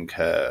 I think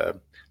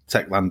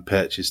Techland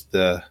purchased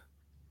the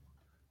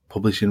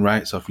publishing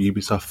rights off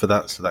Ubisoft for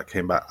that, so that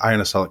came back.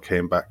 Iron Assault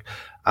came back.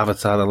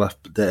 Avatar: The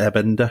Last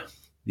Airbender.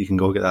 You can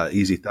go get that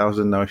easy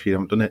 1,000 now if you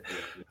haven't done it.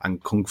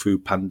 And Kung Fu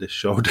Panda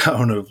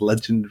Showdown of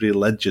Legendary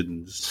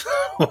Legends.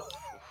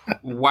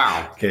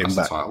 Wow. Came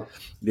back.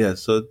 Yeah,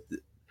 so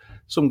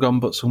some gone,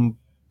 but some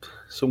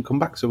come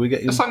back. So we're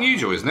getting. That's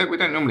unusual, isn't it? We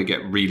don't normally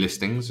get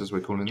relistings, as we're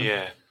calling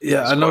them.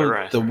 Yeah. I know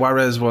rare. The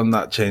Juarez one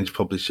that changed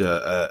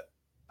publisher.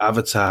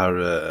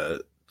 Avatar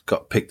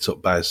got picked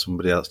up by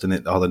somebody else, didn't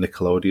it? All the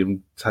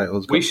Nickelodeon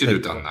titles. We should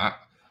have done that.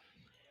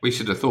 We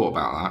should have thought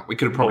about that. We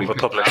could have probably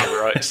picked it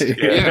out. Rights.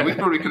 Yeah, we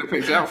probably could have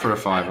picked it out for a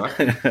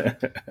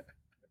 $5.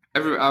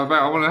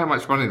 I wonder how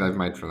much money they've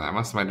made from that. It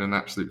must have made an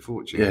absolute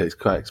fortune. Yeah, it's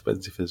quite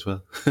expensive as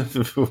well.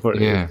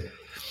 Yeah.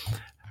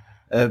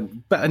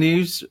 Better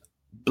news.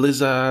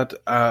 Blizzard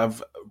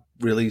have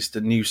released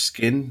a new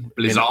skin.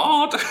 Blizzard?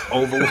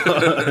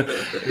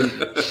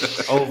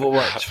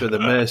 Overwatch for the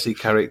Mercy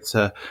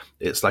character.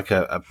 It's like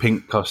a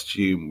pink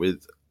costume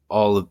with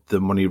all of the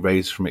money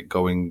raised from it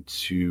going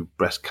to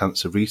breast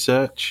cancer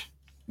research.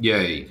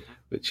 Yay.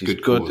 Which is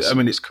good. I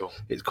mean, it's cool.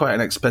 It's quite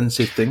an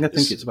expensive thing. I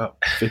think it's about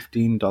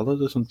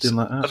 $15 or something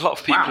like that. A lot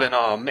of people in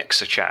our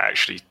Mixer chat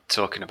actually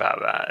talking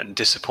about that and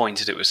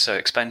disappointed it was so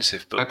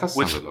expensive. But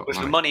with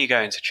the money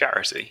going to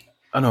charity...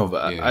 I know,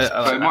 but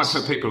but it might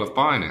put people off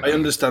buying it. I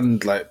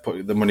understand, like,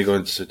 putting the money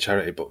going to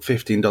charity, but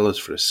 $15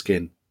 for a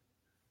skin,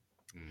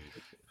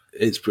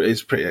 it's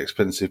pretty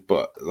expensive.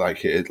 But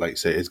like you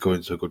say, it's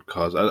going to a good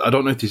cause. I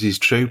don't know if this is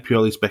true,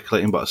 purely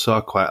speculating, but I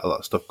saw quite a lot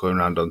of stuff going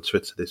around on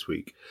Twitter this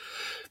week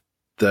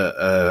that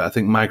I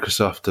think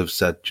Microsoft have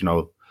said,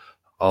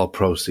 all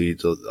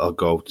proceeds will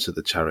go to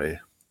the charity.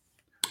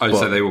 Oh,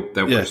 so they'll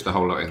push the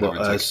whole lot in. But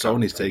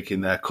Sony's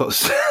taking their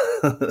cuts.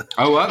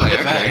 Oh, are they?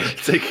 Okay.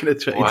 Taking a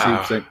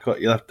 22%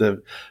 cut. You'll have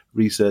to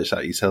research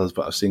that yourselves,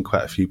 but I've seen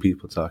quite a few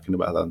people talking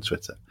about that on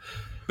Twitter.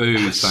 Boo,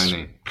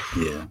 Sony.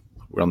 Yeah,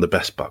 we're on the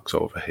best box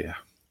over here.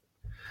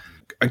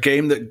 A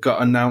game that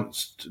got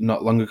announced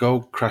not long ago,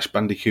 Crash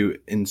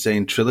Bandicoot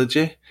Insane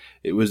Trilogy.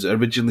 It was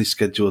originally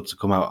scheduled to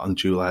come out on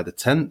July the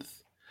 10th.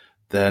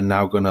 They're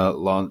now going to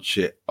launch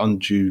it on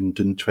June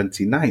the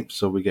 29th,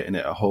 so we're getting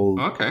it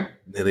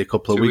nearly a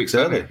couple of weeks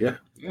early.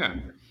 Yeah.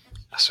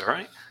 That's all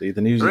right. The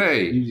news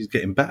is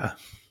getting better.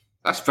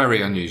 That's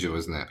very unusual,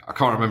 isn't it? I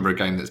can't remember a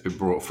game that's been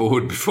brought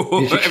forward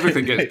before.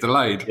 Everything gets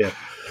delayed. Yeah.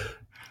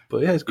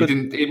 But yeah, it's good.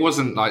 It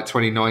wasn't like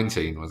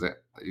 2019, was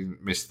it? You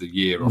missed the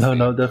year.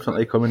 No,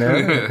 definitely coming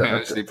earlier.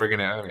 Actually bringing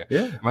it earlier.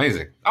 Yeah.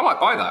 Amazing. I might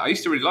buy that. I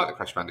used to really like the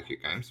Crash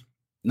Bandicoot games.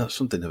 Not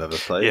something I've ever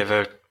played. Yeah,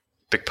 they're a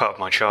big part of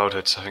my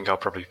childhood, so I think I'll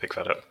probably pick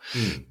that up.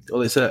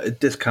 Well, it's a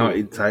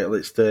discounted title.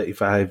 It's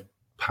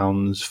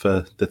 £35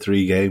 for the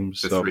 3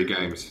 games. The 3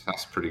 games.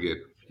 That's pretty good.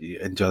 You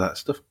enjoy that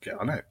stuff, get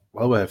on it.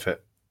 Well worth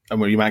it.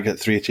 And you might get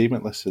 3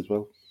 achievement lists as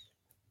well.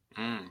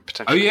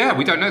 Potentially. Oh yeah,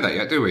 we don't know that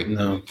yet, do we?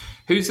 No.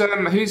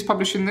 Who's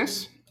publishing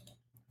this?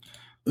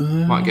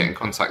 Might get in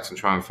contact and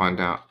try and find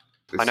out.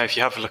 I know if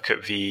you have a look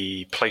at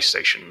the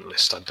PlayStation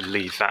list, I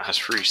believe that has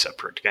 3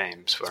 separate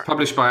games. It's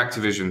published by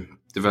Activision,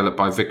 developed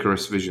by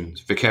Vicarious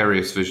Visions.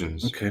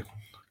 Okay.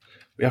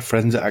 We have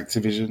friends at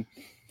Activision.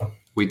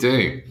 We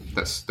do.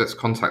 Let's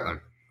contact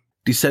them.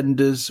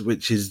 Descenders,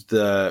 which is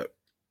the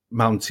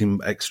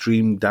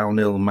extreme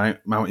downhill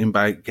mountain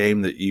bike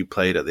game that you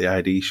played at the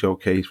ID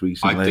showcase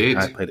recently. I did.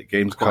 I played at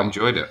Gamescom. Quite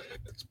enjoyed it.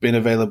 It's been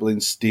available in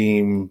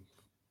Steam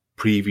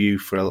preview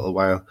for a little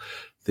while.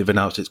 They've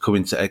announced it's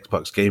coming to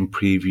Xbox Game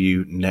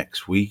Preview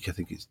next week. I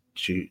think it's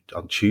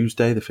on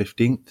Tuesday, the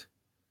 15th.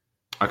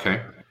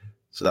 Okay.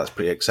 So that's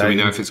pretty exciting. Do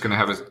we know if it's going to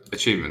have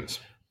achievements?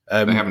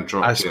 They haven't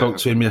dropped I spoke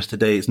to him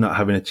yesterday. It's not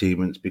having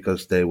achievements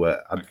because they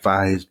were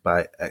advised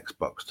by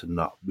Xbox to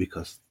not,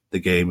 because the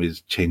game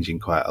is changing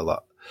quite a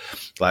lot.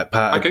 Like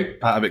part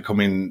of it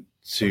coming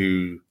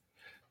to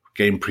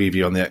Game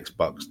Preview on the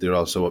Xbox, they're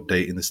also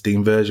updating the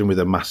Steam version with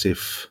a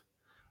massive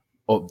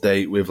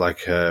update with like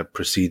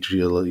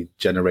procedurally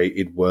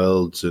generated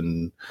worlds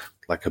and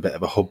like a bit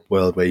of a hub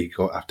world where you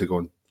have to go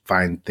and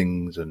find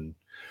things. And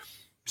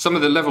some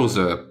of the levels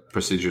are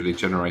procedurally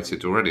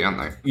generated already, aren't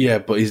they? Yeah,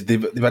 but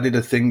they've added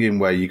a thing in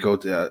where you go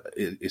to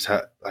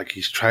like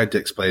he's tried to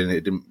explain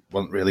it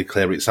wasn't really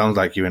clear. It sounds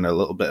like you're in a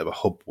little bit of a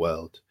hub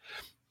world,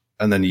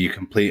 and then you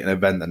complete an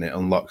event and it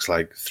unlocks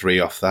like 3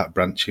 off that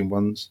branching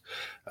ones,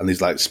 and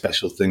there's like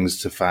special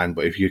things to find.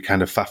 But if you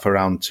kind of faff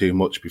around too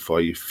much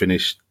before you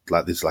finish,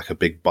 like there's like a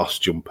big boss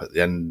jump at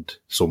the end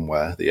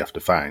somewhere that you have to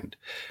find.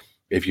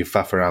 If you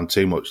faff around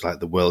too much, like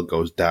the world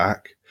goes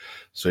dark,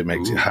 so it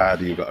makes it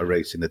harder. You've got to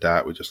race in the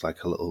dark with just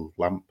like a little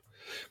lamp.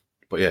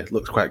 But yeah, it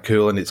looks quite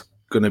cool, and it's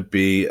going to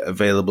be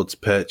available to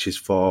purchase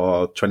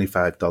for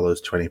 $25,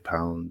 £20,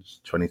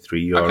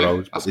 €23.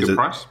 Okay, that's a good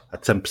price. A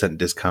 10%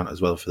 discount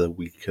as well for the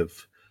week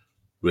of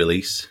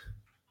release.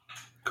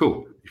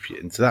 Cool. If you're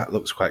into that,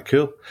 looks quite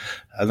cool.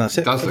 And that's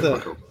it. It does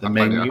look quite cool. The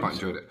main news. I quite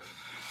enjoyed it.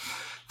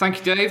 Thank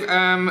you, Dave.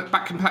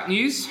 Back Compat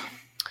news.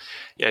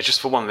 Yeah, just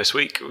for one this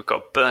week, we've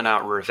got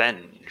Burnout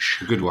Revenge.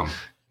 A good one.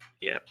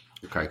 Yeah.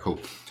 Okay, cool.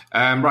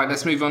 Right,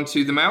 let's move on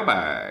to the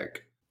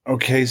mailbag.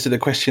 Okay, so the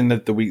question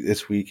of the week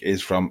this week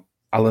is from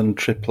Alan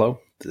Triplo,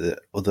 the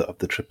other of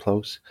the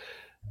Triplos.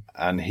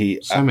 And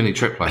he... So many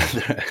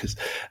Triplos.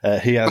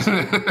 He asked,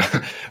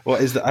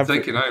 what is the average...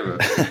 Taking over.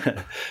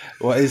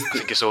 What is I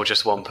think it's all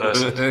just one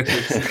person.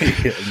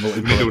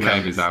 Middle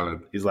name is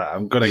Alan. He's like,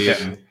 I'm gonna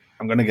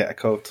get a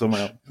code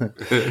somehow.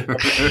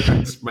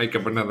 Just make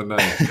up another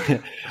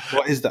name.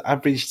 What is the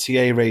average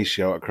TA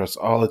ratio across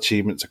all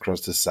achievements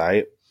across the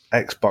site?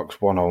 Xbox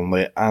One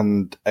only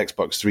and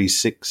Xbox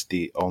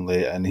 360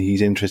 only, and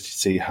he's interested to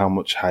see how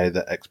much higher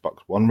the Xbox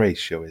One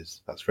ratio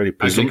is. That's very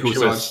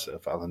presumptuous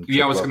of Alan.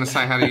 Yeah, I was going to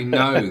say, how do you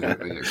know that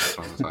the Xbox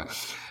One was higher?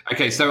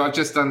 Okay, so I've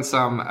just done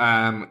some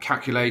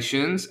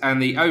calculations,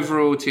 and the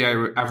overall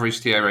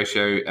average TA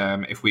ratio,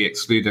 if we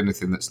exclude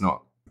anything that's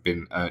not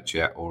been earned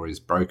yet or is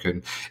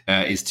broken,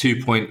 is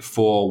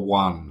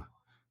 2.41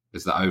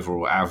 is the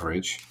overall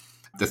average.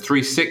 The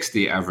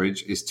 360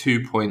 average is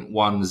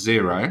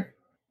 2.10.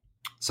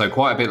 So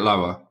quite a bit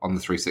lower on the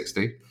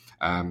 360,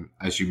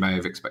 as you may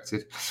have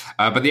expected.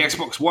 But the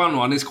Xbox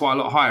One is quite a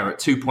lot higher at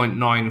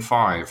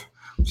 2.95,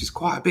 which is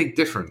quite a big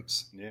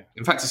difference. Yeah.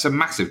 In fact, it's a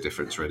massive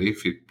difference, really,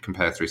 if you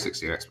compare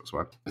 360 and Xbox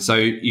One. So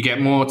you get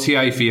more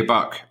TA for your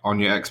buck on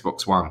your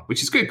Xbox One,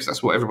 which is good because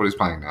that's what everybody's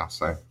playing now.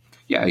 So,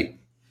 yay.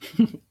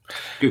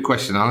 Good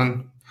question,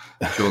 Alan.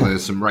 I'm sure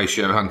there's some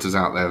ratio hunters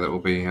out there that will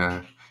be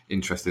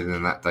interested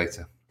in that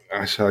data.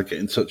 I shall get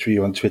in touch with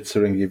you on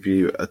Twitter and give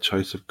you a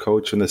choice of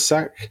coach from the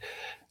sack.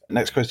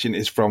 Next question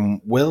is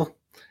from Will.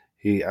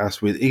 He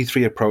asked, with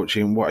E3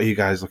 approaching, what are you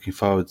guys looking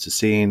forward to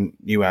seeing?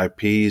 New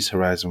IPs,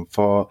 Horizon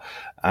 4,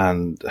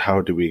 and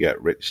how do we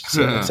get rich?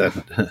 So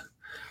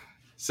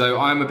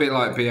I'm a bit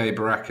like B.A.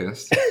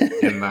 Baracus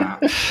in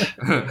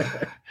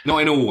that. Not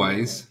in all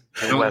ways.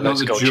 Not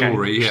the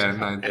jewelry. Yeah,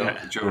 no,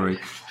 not the jewelry.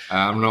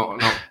 I'm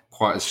not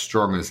quite as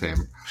strong as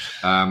him.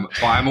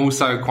 But I'm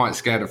also quite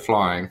scared of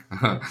flying.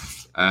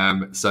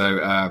 So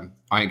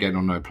I ain't getting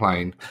on no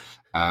plane.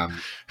 I'm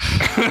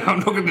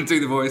not going to do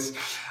the voice,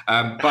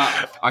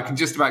 but I can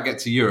just about get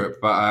to Europe.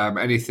 But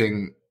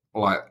anything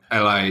like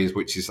LA,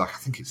 which is like, I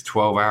think it's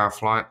 12-hour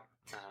flight,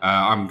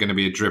 I'm going to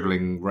be a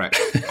dribbling wreck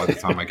by the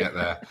time I get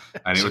there,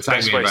 and it will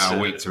take me about a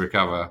week to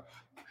recover.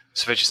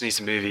 So they just need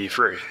to move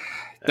E3.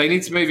 They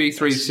need to move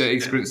E3 to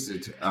experience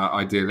it,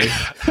 ideally.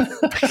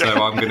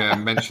 So I'm going to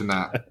mention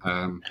that.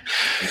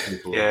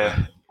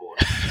 Yeah.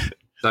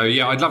 So,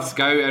 yeah, I'd love to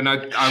go. And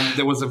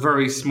there was a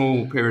very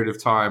small period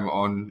of time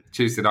on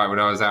Tuesday night when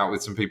I was out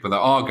with some people that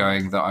are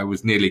going that I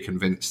was nearly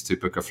convinced to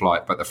book a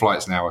flight. But the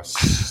flights now are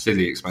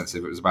silly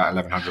expensive. It was about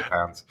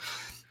 £1,100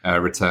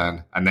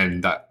 return. And then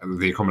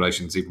the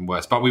accommodation's even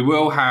worse. But we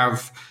will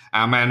have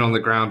our man on the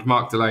ground,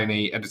 Mark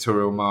Delaney,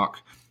 editorial Mark.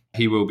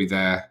 He will be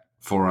there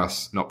for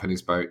us, not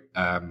Penny's Boat.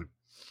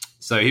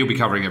 So he'll be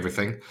covering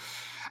everything.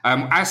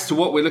 As to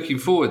what we're looking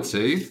forward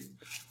to...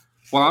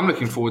 Well, I'm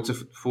looking forward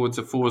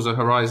to Forza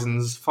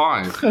Horizons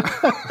 5,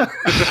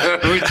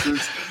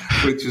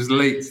 which was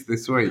leaked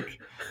this week.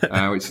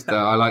 I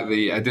like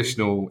the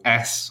additional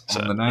S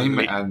on the name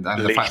and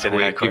the fact that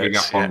we're giving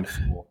up on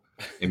 4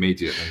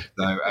 immediately.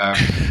 So,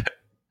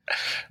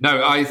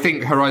 no, I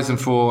think Horizon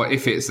 4,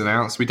 if it's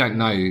announced, we don't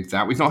know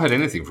that. We've not heard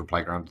anything from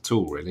Playground at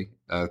all, really.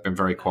 They've been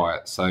very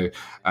quiet. So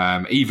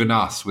even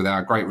us, with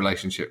our great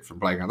relationship from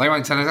Playground, they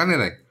won't tell us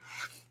anything.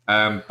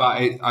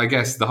 But I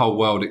guess the whole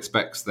world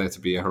expects there to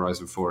be a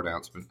Horizon 4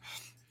 announcement,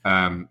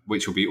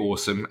 which will be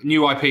awesome.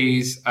 New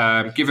IPs,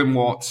 given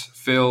what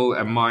Phil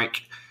and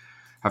Mike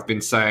have been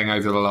saying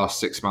over the last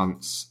 6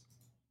 months,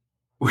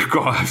 we've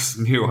got to have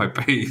some new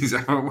IPs,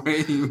 haven't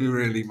we? We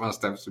really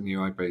must have some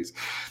new IPs.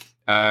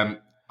 I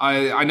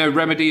know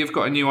Remedy have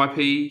got a new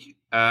IP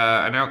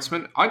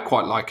announcement. I'd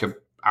quite like a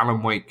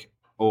Alan Wake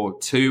or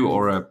 2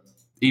 or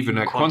even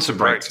a Quantum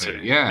Break 2.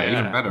 Yeah,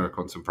 even better, a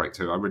Quantum Break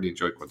 2. I really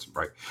enjoyed Quantum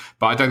Break.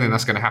 But I don't think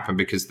that's going to happen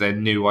because their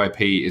new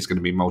IP is going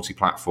to be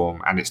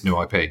multi-platform and it's new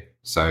IP.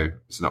 So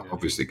it's not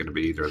obviously going to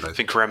be either of those. I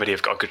think Remedy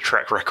have got a good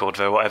track record,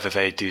 though. Whatever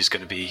they do is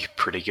going to be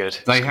pretty good.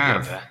 They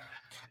have.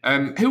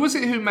 Who was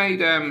it who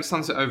made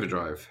Sunset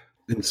Overdrive?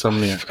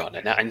 Insomniac. I've forgotten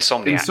it now.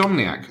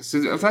 Insomniac.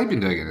 So have they been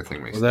doing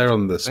anything recently? Well, they're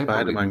on the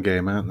Spider-Man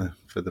game, aren't they?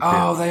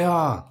 They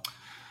are.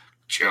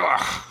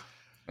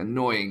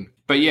 Annoying.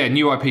 But yeah,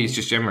 new IPs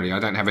just generally. I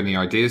don't have any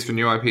ideas for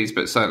new IPs,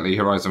 but certainly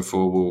Horizon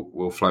 4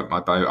 will float my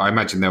boat. I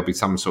imagine there'll be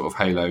some sort of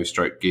Halo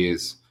 /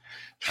 Gears.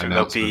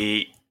 There'll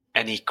be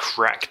any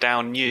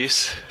Crackdown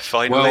news,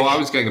 finally? Well, I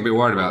was getting a bit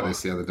worried about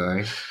this the other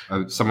day.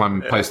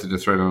 Someone posted a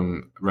thread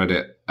on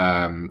Reddit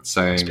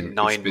saying... It's been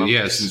 9 months.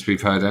 Yeah, since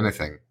we've heard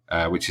anything,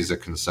 which is a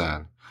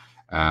concern.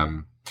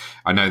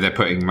 I know they're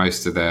putting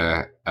most of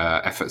their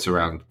efforts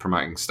around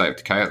promoting State of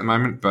Decay at the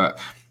moment, but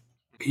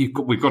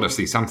we've got to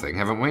see something,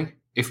 haven't we?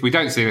 If we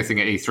don't see anything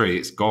at E3,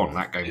 it's gone.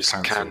 That game's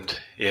cancelled. Canned,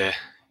 yeah.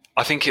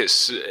 I think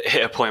it's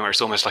hit a point where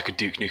it's almost like a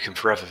Duke Nukem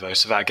Forever, though.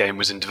 So that game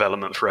was in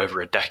development for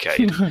over a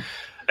decade.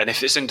 And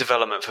if it's in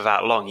development for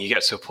that long, you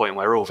get to a point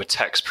where all the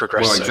tech's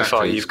progressed so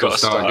far, you've got to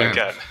start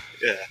again.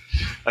 Yeah.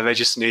 And they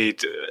just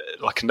need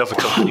like another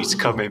company to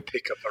come in,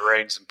 pick up the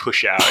reins and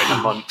push it out in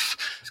a month.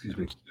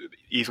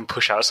 Even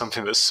push out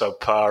something that's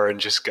subpar and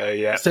just go,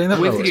 yeah. Saying that,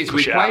 we played it.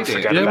 We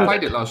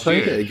played it last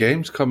year. Played it at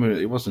Gamescom.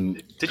 It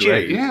wasn't. Did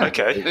great. you? Yeah.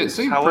 Okay. It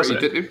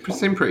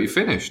seemed pretty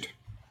finished.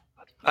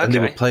 Okay. And they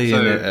were playing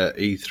it at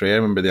E3. I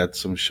remember they had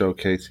some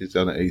showcases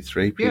on at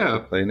E3. People were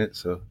playing it.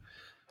 So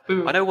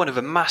I know one of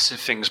the massive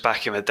things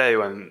back in the day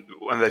when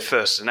they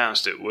first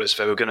announced it was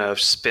they were going to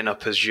spin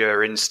up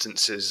Azure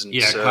instances and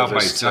servers.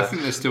 Cloud-based. I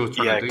think they're still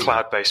trying to do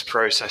cloud-based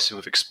processing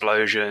with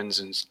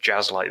explosions and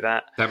jazz like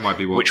that. That might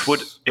be would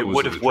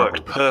have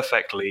worked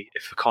perfectly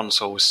if the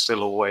console was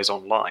still always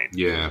online.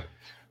 Yeah.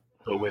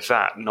 But with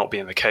that not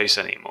being the case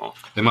anymore,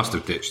 they must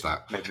have ditched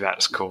that. Maybe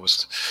that's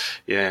caused.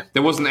 Yeah,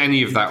 there wasn't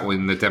any of that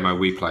in the demo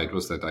we played,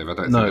 was there, Dave? I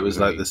don't. No, it was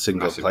like the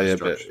single player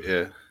bit.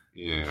 Yeah.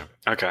 Yeah.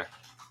 Okay.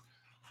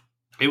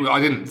 I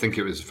didn't think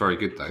it was very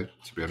good, though.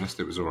 To be honest,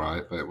 it was all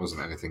right, but it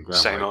wasn't anything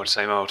groundbreaking.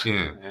 Same old.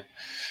 Yeah.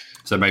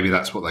 So maybe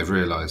that's what they've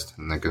realised,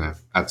 and they're going to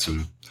add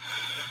some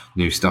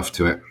new stuff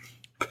to it,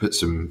 put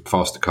some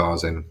faster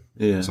cars in,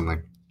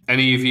 something.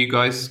 Any of you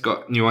guys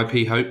got new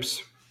IP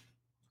hopes?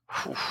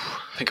 I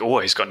think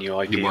always got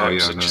new IP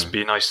hopes. It'd just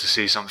be nice to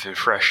see something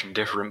fresh and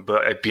different,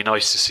 but it'd be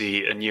nice to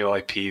see a new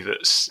IP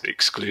that's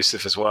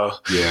exclusive as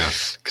well. Yeah,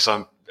 because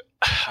I'm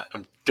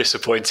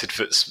disappointed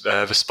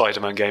that the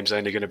Spider-Man game's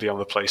only going to be on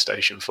the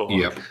PlayStation 4.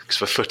 Yep. Because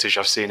the footage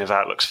I've seen of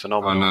that looks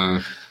phenomenal. I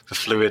know. The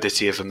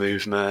fluidity of the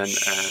movement.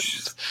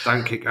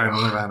 Don't keep going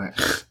on about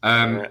it.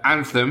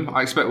 Anthem.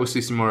 I expect we'll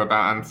see some more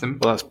about Anthem.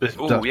 Well, that's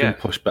been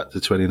pushed back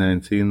to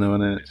 2019, though,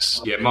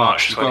 isn't it?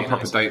 March. It's got a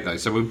proper date, though,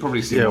 so we'll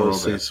probably see more of it. Yeah, we'll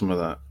see some of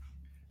that.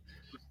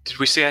 Did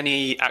we see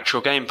any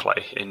actual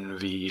gameplay in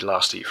the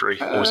last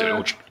E3? Or was it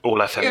all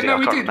FMV? Yeah, no,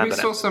 we did. We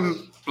saw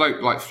some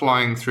bloke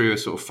flying through a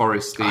sort of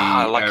foresty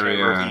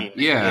area.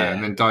 Yeah,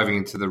 and then diving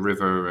into the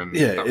river. And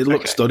it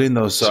looks stunning,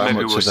 though. So how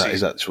much of that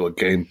is actual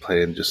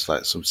gameplay and just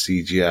like some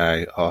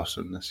CGI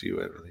awesomeness? You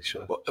weren't really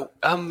sure.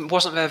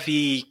 Wasn't there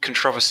the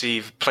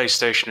controversy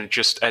PlayStation had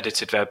just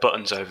edited their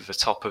buttons over the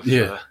top of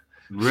the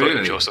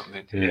footage or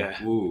something? Yeah.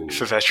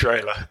 For their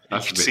trailer.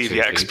 You could see the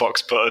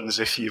Xbox buttons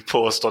if you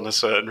paused on a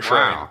certain frame.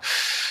 Wow.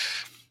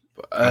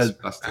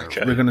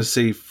 We're going to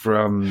see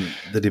from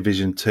The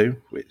Division 2,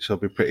 which will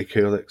be pretty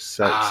cool.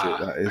 Excited to see what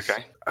that is.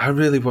 Okay. I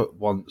really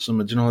want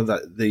some. Do you know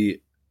that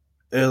the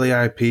early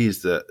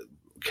IPs that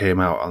came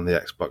out on the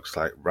Xbox,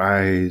 like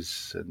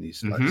Rise and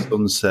these like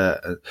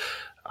Sunset,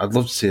 I'd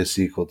love to see a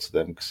sequel to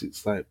them because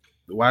it's like,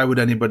 why would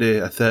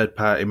a third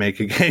party,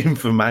 make a game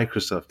for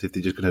Microsoft if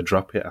they're just going to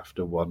drop it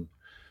after one?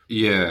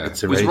 Yeah,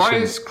 was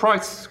Rise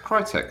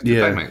Crytek?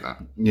 Did they make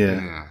that?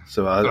 Yeah.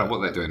 So I don't know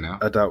what they're doing now.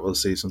 I doubt we'll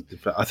see something.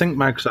 I think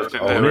Microsoft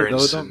own it,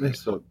 though, don't they?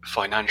 So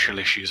financial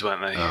issues,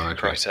 weren't they? Oh,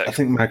 okay. Crytek. I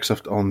think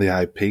Microsoft own the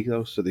IP,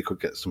 though, so they could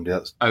get somebody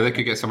else. Oh, they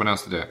could get someone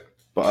else to do it.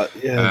 But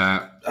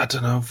I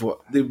don't know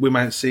we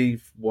might see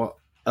what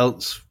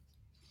else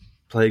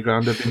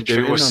Playground have been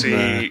doing. We'll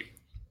see.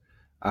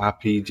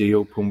 RPG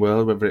open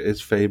world, whether it is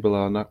Fable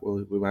or not,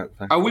 we might.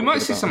 We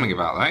might see something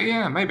about that.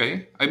 Yeah,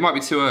 maybe it might be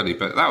too early,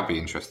 but that would be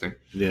interesting.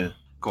 Yeah,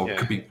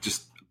 could be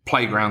just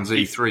Playground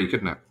Z3,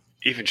 couldn't it?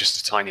 Even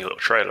just a tiny little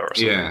trailer or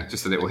something. Yeah,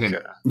 just a little hint.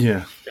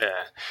 Yeah.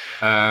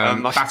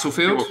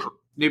 Battlefield,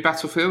 new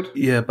Battlefield.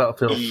 Yeah,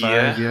 Battlefield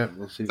 5. Yeah,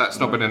 we'll see. That's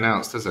not been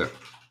announced, has it?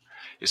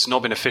 It's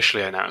not been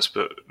officially announced,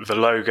 but the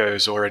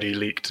logo's already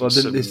leaked. Well,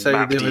 didn't they say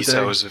map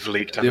details have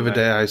leaked. The other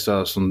day I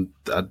saw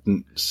I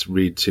didn't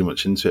read too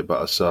much into it,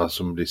 but I saw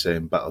somebody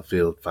saying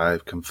Battlefield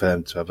 5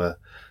 confirmed to have a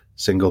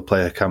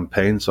single-player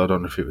campaign, so I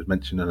don't know if it was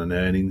mentioned on an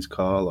earnings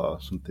call or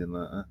something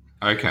like that.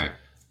 Okay.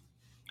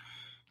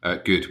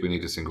 Good, we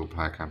need a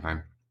single-player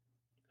campaign.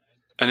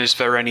 And is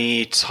there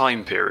any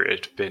time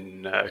period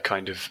been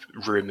kind of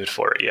rumoured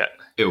for it yet?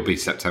 It'll be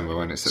September,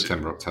 won't it?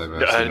 September,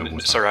 October.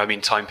 Sorry, I mean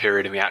time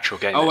period in the actual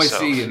game I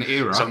itself. see, an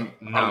era. So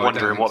I'm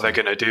wondering what they're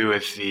going to do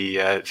with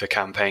the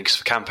campaign, because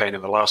the campaign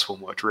in the last one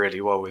worked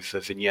really well with the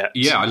vignettes.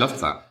 Yeah, I loved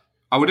that.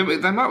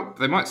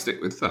 They might stick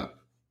with that.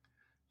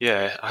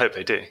 Yeah, I hope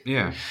they do.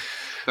 Yeah,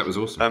 that was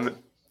awesome.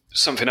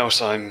 Something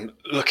else I'm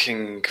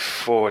looking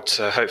forward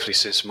to hopefully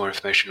seeing some more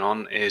information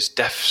on is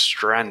Death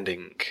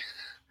Stranding,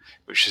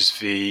 which is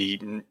the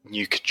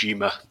new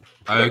Kojima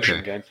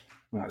production game.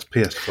 That's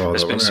PS4.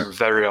 There's been some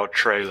very odd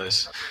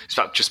trailers. Is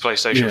that just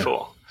PlayStation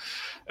 4?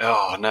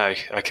 Oh, no.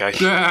 Okay.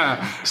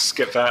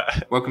 Skip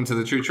that. Welcome to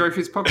the True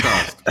Trophies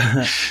podcast.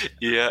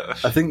 Yeah.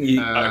 I think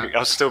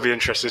I'll still be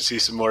interested to see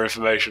some more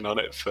information on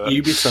it. But,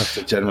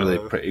 Ubisoft are generally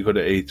pretty good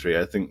at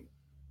E3. I think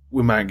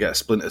we might get a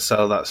Splinter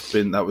Cell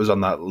that was on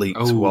that leaked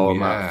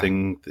Walmart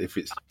thing. If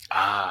it's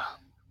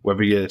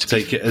Whether you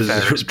take it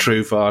as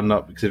truth or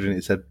not, considering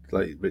it said,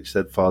 like Rich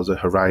said, Forza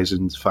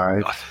Horizons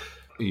 5.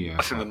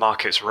 I think the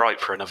market's ripe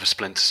for another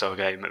Splinter Cell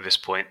game at this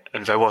point.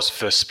 And there was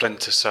the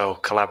Splinter Cell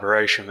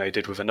collaboration they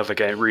did with another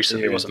game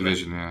recently, wasn't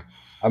Division, there? Yeah.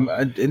 I'm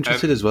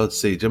interested as well to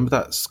see. Do you remember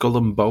that Skull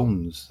and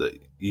Bones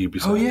that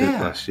Ubisoft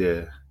did last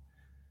year?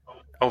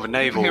 Oh, the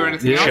naval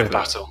ship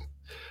battle.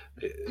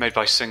 Made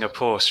by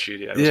Singapore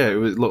Studios. Yeah, it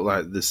would look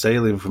like the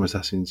sailing from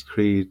Assassin's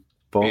Creed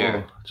 4.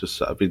 Yeah. Just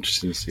that'd be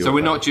interesting to see. So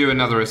we're not due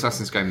another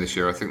Assassin's game this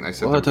year. I think they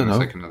said they're going to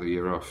take another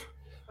year off.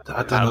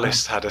 That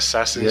list had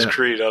Assassin's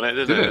Creed on it,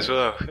 didn't it, as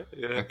well?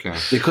 Yeah. Okay.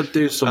 They could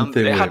do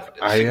something with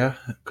Aya,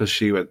 because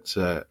she went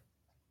to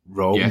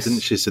Rome,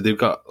 didn't she? So they've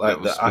got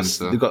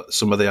they've got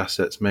some of the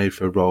assets made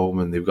for Rome,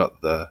 and they've got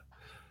the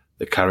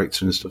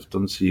character and stuff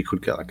done. So you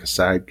could get like a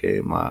side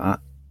game like that.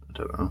 I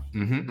don't know.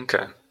 Mm-hmm.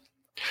 Okay.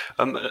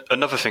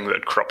 Another thing that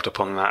had cropped up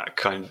on that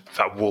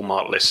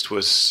Walmart list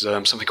was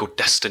something called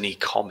Destiny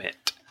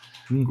Comet,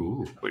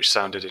 which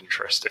sounded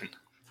interesting.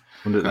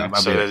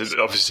 So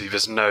obviously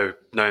there's no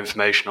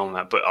information on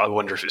that, but I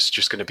wonder if it's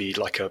just going to be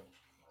like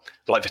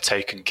the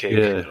Taken King,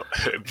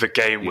 the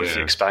game with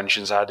the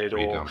expansions added,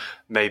 or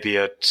maybe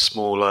a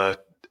smaller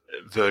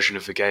version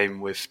of the game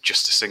with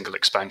just a single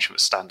expansion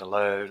that's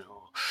standalone.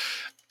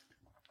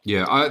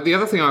 Yeah, the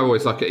other thing I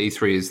always like at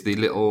E3 is the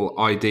little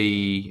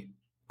ID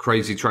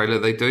crazy trailer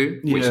they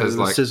do, which has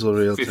like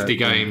 50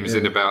 games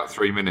in about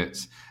 3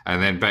 minutes.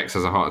 And then Bex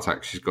has a heart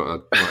attack. She's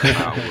got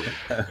a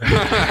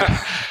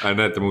and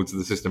add them all to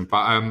the system.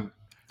 But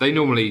they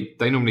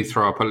normally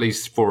throw up at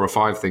least 4 or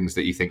 5 things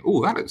that you think,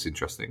 oh, that looks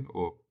interesting,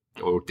 or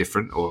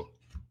different, or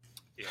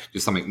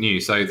just something new.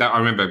 So that I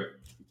remember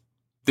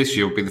this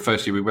year will be the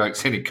first year we won't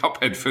see any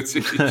Cuphead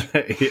footage,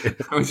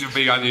 which would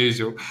be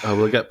unusual. Oh,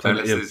 we'll get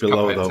plenty of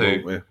below though,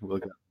 won't we?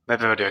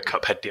 Maybe we'll do a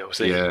Cuphead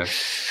DLC. Yeah,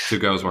 2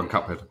 girls, 1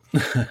 Cuphead.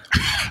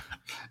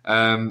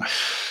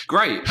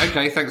 Great.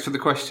 Okay, thanks for the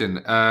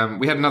question.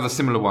 We had another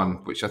similar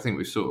one, which I think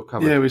we've sort of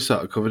covered. Yeah, we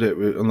sort of covered it,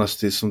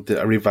 unless there's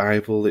a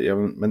revival that you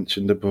haven't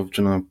mentioned above,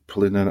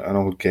 pulling an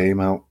old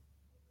game out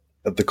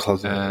of the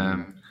closet,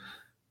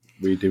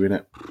 redoing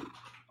it.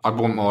 I'd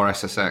want more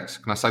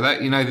SSX. Can I say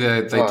that? You know,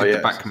 they did the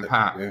back and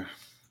pat. Yeah.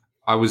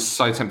 I was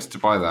so tempted to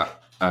buy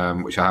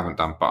that, which I haven't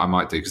done, but I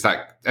might do, because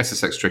that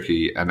SSX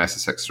Tricky and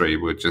SSX 3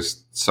 were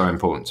just so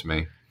important to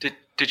me.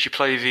 Did you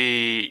play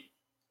the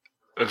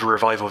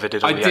revival they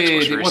did on the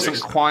Xbox 360? It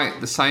wasn't quite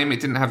the same.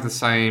 It didn't have the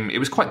same. It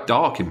was quite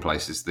dark in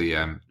places,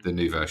 the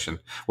new version,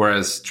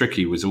 whereas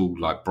Tricky was all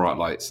like bright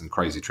lights and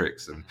crazy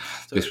tricks, and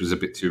this was a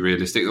bit too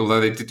realistic,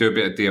 although they did do a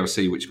bit of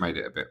DLC, which made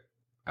it a bit...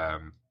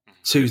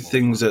 2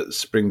 things that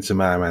spring to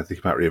mind when I think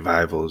about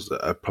revivals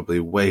that are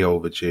probably way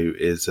overdue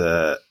is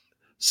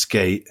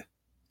Skate.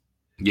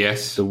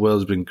 Yes. The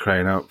world's been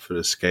crying out for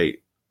a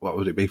Skate. What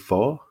would it be,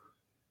 4?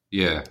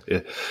 Yeah. Yeah.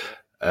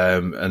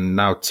 And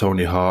now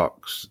Tony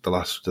Hawk's, the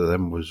last of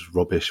them was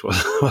rubbish,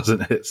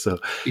 wasn't it? So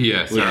we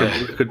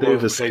could do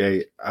the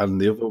Skate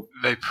and the other.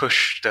 They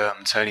pushed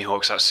Tony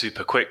Hawk's out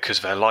super quick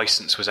because their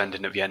license was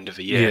ending at the end of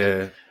the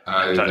year.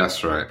 Yeah,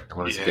 that's right. I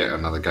wanted to get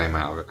another game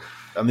out of it.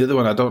 And the other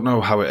one, I don't know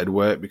how it had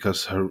worked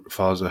because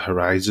Forza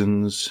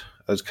Horizons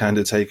has kind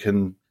of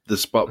taken the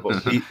spot,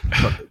 but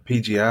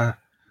PGR.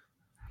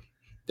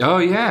 Oh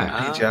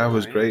yeah, PGR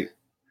was great.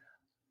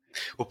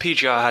 Well,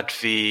 PGR had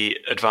the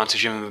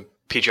advantage in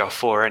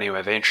PGR4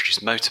 anyway. They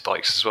introduced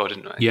motorbikes as well,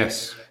 didn't they?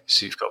 Yes.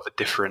 So you've got the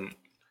different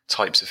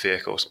types of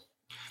vehicles.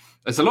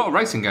 There's a lot of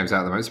racing games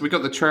out at the moment. So we've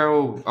got the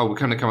Trail... Oh, we're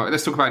going to come up...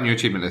 Let's talk about new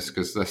achievement lists,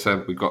 because they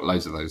said we've got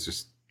loads of those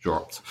just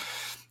dropped.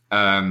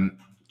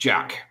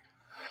 Jack.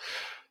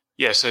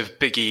 Yeah, so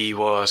Biggie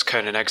was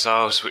Conan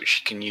Exiles,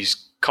 which you can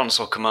use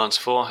console commands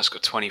for. It's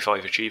got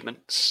 25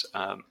 achievements.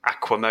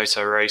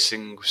 Aquamoto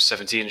Racing with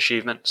 17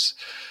 achievements.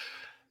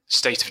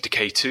 State of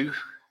Decay 2,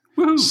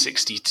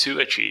 62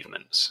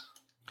 achievements.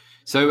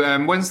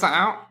 So when's that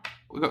out?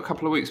 We've got a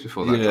couple of weeks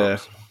before that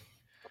drops.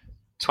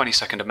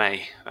 22nd of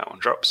May, that one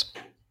drops.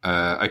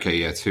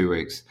 Okay, 2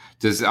 weeks.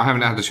 I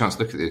haven't had a chance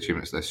to look at the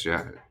achievements list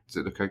yet. Does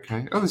it look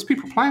okay? Oh, there's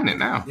people playing it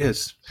now.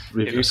 Yes,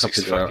 review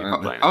copies are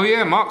out. Oh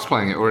yeah, Mark's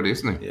playing it already,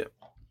 isn't he? Yeah.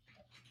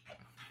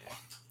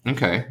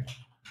 Okay,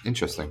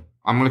 interesting.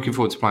 I'm looking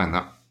forward to playing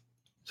that.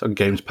 It's on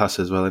Games Pass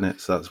as well, isn't it?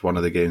 So that's one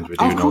of the games we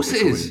do know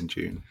is in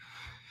June.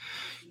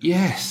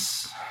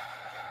 Yes.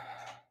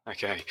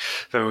 Okay.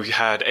 Then we've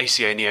had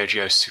ACA Neo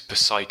Geo Super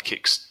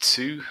Sidekicks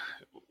 2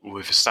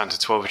 with a standard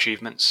 12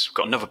 achievements. We've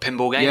got another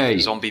pinball game,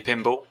 Zombie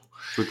Pinball.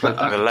 Do you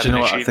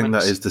know what? I think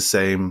that is the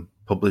same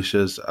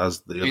publishers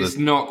as the other. It's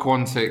not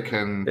Quantic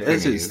and... It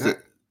is. It's the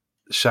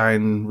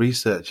Shine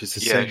Research. It's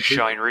the same. Yeah,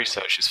 Shine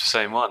Research. It's the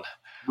same one.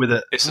 With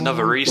it. It's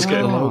another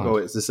reskin. Logo.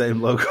 It's the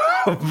same logo,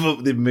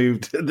 but they've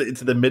moved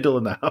into the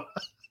middle now.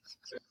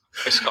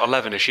 It's got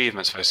 11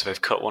 achievements, though, so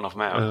they've cut one of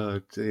them out.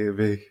 Oh, dear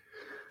me.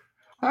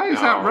 That is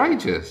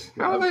outrageous.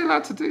 How are they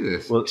allowed to do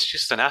this? Well, it's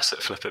just an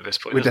asset flip at this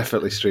point. We're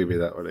definitely streaming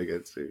that one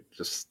again, too,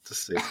 just to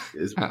see.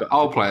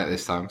 I'll play it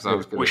this time.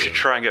 We should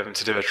try and get them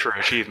to do a True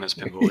Achievements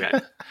pinball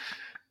game.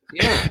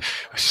 Yeah.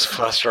 We just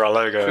plaster our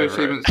logo True over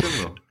Achievements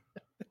pinball.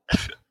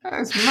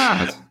 That's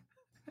mad.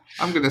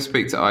 I'm going to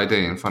speak to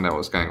ID and find out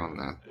what's going on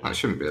there. That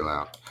shouldn't be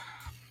allowed.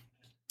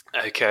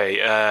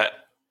 Okay.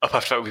 Up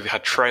after that, we've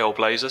had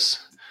Trailblazers.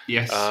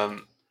 Yes.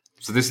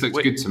 So this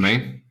looks good to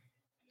me.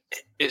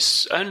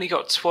 It's only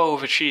got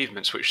 12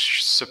 achievements,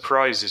 which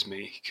surprises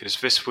me because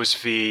this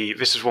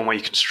is one where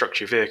you construct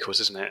your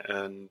vehicles, isn't it?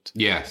 And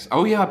yes.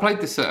 Oh yeah, I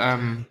played this at.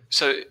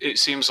 So it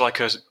seems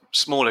like a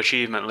small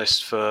achievement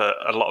list for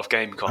a lot of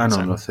game content. I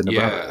know nothing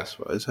about this.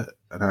 What is it?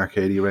 An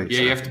arcade race?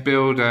 Yeah, you have to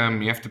build.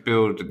 You have to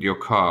build your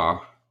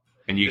car,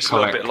 and you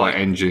collect like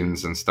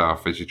engines and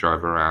stuff as you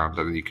drive around,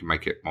 and then you can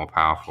make it more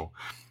powerful.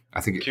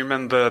 I think. Do you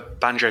remember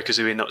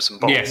Banjo-Kazooie Nuts and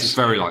Bolts? Yes, it's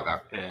very like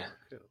that. Yeah.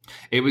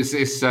 It was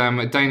this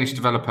a Danish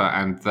developer,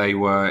 and they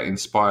were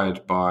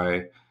inspired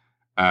by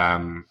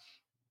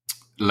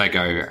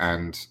Lego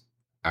and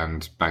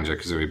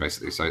Banjo-Kazooie,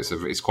 basically. So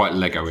it's quite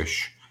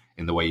Lego-ish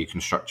in the way you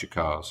construct your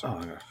cars.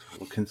 Oh, yeah.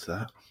 Look into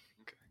that.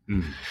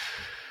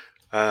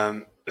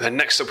 Okay. Then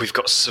next up, we've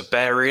got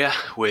Siberia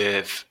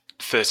with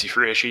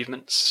 33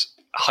 achievements,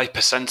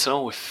 Hyper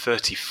Sentinel with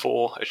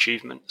 34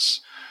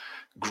 achievements,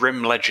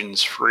 Grim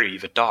Legends 3,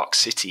 The Dark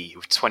City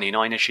with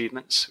 29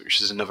 achievements,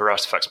 which is another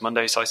Artifacts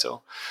Monday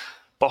title,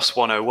 Boss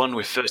 101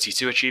 with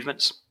 32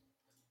 achievements,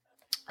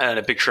 and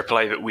a big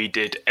AAA that we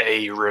did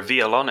a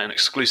reveal on, an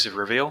exclusive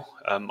reveal,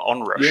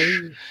 Onrush.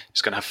 Yay.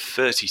 It's going to have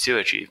 32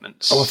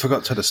 achievements. Oh, I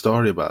forgot to add a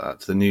story about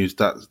that to the news.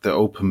 That the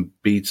open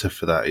beta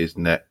for that is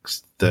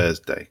next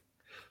Thursday,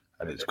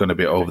 and it's going to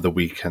be over the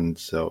weekend,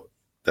 so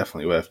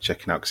definitely worth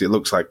checking out because it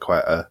looks like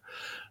quite a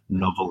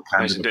novel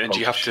kind of approach. And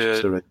you have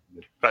to...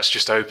 That's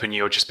just open.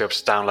 You'll just be able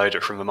to download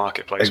it from the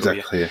marketplace.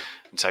 Exactly.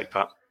 And take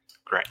part.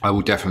 Great. I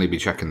will definitely be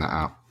checking that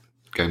out.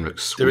 Game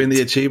looks sweet. They're in the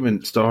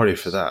achievement story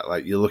for that.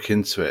 Like you look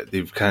into it,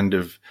 they've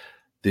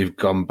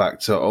gone back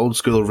to old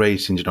school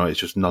racing. You know, it's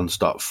just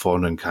non-stop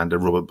fun and kind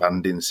of rubber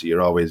banding, so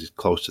you're always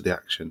close to the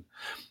action.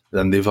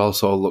 Then they've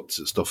also looked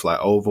at stuff like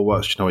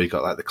Overwatch. You know, you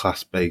got like the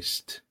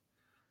class-based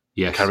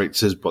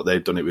characters, but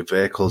they've done it with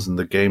vehicles, and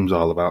the game's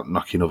all about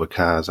knocking other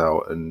cars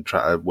out and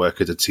try to work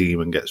as a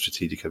team and get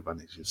strategic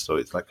advantages. So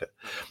it's like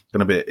going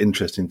to be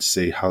interesting to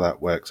see how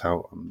that works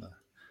out on the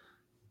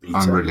beta.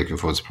 I'm really looking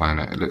forward to playing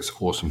it. It looks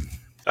awesome.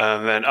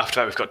 Then after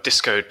that, we've got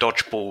Disco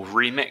Dodgeball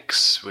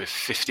Remix with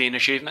 15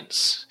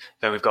 achievements.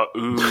 Then we've got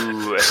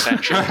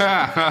Ascension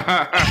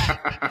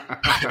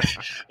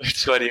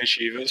with 20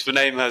 achievements. The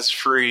name has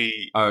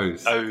 3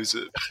 O's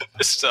at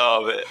the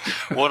start of it.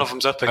 One of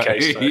them's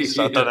uppercase, though,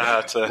 so I don't know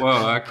how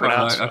to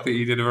pronounce it. I think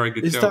you did a very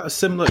good job. Is that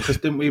similar? Because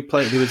didn't we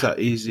play? There was that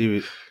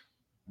easy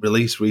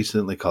release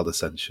recently called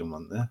Ascension,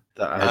 wasn't there?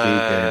 That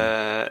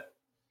ID game.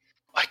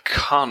 I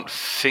can't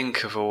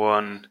think of a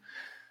one.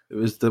 It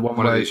was the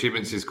one of the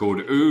achievements is called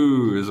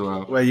Ooh as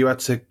well. Where you had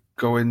to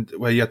go in,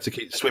 where you had to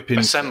keep swapping.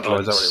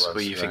 Assemblance, is that what it was?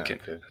 were you thinking?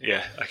 Okay.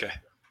 Yeah, okay.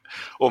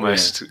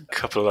 Almost a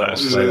couple of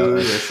letters.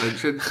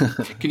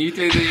 Can you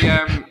do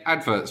the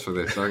adverts for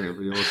this? I'm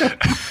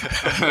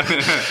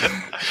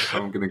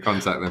going to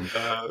contact them,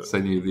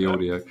 send you the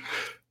audio.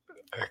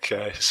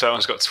 Okay, so that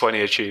one's got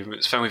 20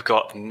 achievements. Then we've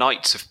got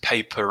Knights of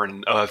Paper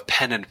and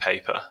Pen and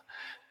Paper.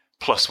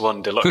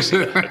 +1 Deluxe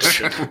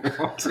edition.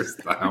 What is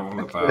that all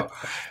about?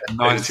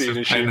 Knights of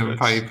Pen and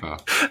Paper.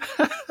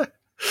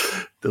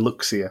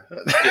 Deluxia.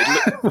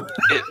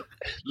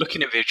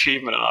 Looking at the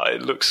achievement art,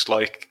 it looks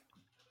like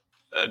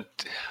I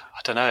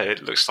don't know.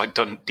 It looks like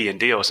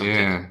D&D or something.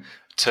 Yeah.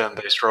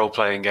 Turn-based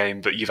role-playing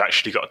game, but you've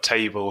actually got a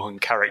table and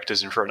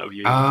characters in front of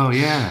you. Oh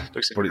yeah,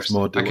 looks but it's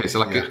more. Okay,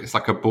 so it's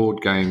like a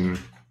board game.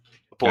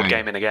 A board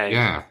game in a game.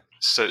 Yeah.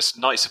 So it's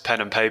Knights of Pen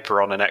and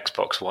Paper on an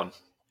Xbox One.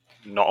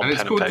 Not on and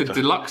pen it's called and paper.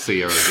 The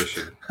Deluxia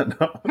edition.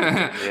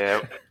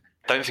 Yeah,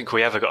 don't think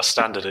we ever got a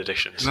standard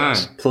edition. So no.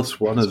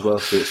 +1 as well,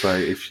 so it's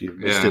like if you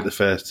missed it the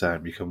first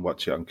time, you can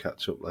watch it and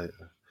catch up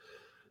later.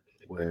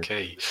 Weird.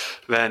 Okay,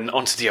 then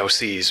on to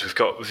DLCs. We've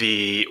got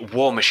the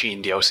War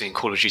Machine DLC in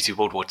Call of Duty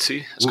World War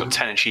II. It's got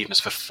 10 achievements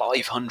for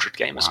 500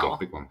 gamer score.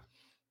 Big one.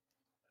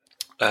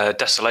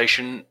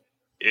 Desolation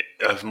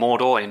of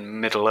Mordor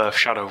in Middle-earth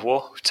Shadow of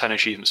War, with 10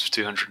 achievements for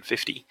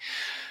 250.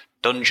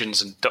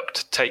 Dungeons and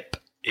Duct Tape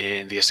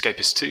in The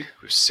Escapist 2,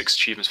 with 6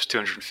 achievements for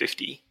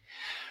 250.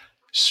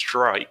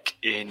 Strike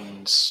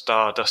in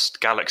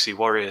Stardust Galaxy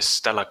Warriors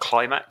Stellar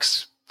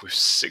Climax, with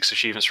 6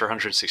 achievements for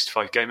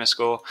 165 gamer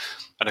score.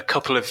 And a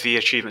couple of the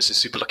achievements in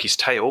Super Lucky's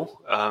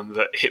Tale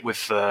that hit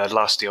with the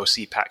last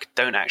DLC pack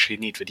don't actually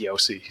need the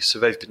DLC. So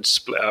they've been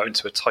split out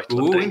into a title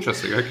update. Oh,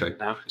 interesting, okay.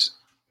 Now,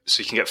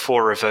 so you can get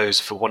 4 of those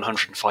for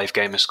 105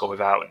 gamer score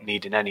without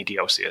needing any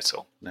DLC at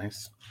all.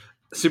 Nice.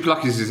 Super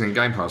Lucky's is in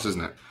Game Pass,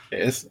 isn't it? It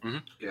is. Mm-hmm.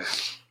 Yeah.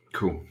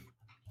 Cool.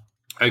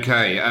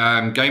 Okay,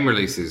 game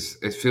releases.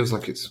 It feels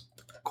like it's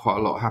quite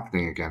a lot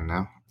happening again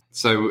now.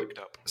 So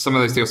some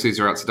of those DLCs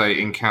are out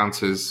today.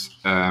 Encounters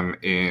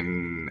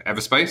in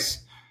Everspace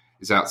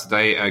is out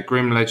today.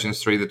 Grim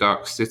Legends 3, The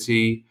Dark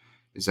City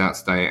is out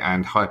today.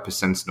 And Hyper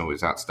Sentinel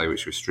is out today,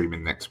 which we're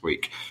streaming next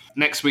week.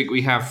 Next week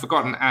we have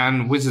Forgotten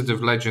Anne, Wizard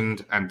of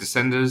Legend and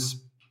Descenders.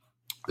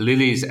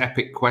 Lily's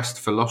Epic Quest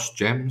for Lost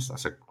Gems.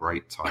 That's a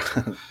great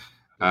title.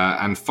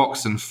 And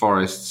Fox and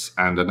Forests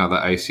and another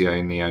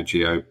ACA Neo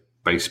Geo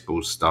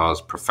Baseball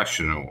Stars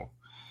Professional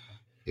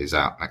is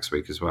out next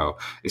week as well.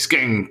 It's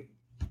getting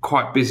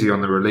quite busy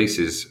on the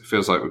releases. It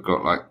feels like we've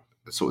got like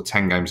sort of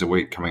 10 games a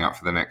week coming up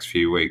for the next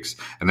few weeks,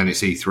 and then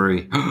it's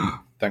E3.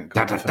 Thank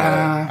God for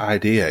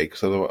IDA,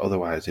 because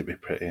otherwise it'd be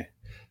pretty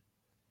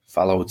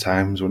fallow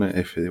times, wouldn't it,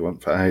 if they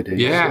went for ID?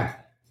 Yeah,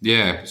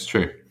 it's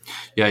true.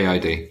 Yeah,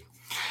 ID.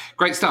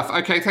 Great stuff.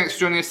 Okay, thanks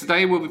for joining us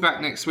today. We'll be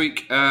back next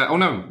week.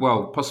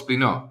 Possibly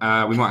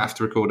not. We might have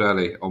to record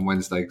early on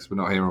Wednesday because we're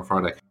not here on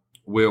Friday.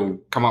 We'll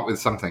come up with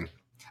something.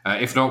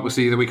 If not, we'll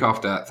see you the week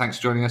after. Thanks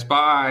for joining us.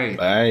 Bye.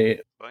 Bye.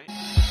 Bye.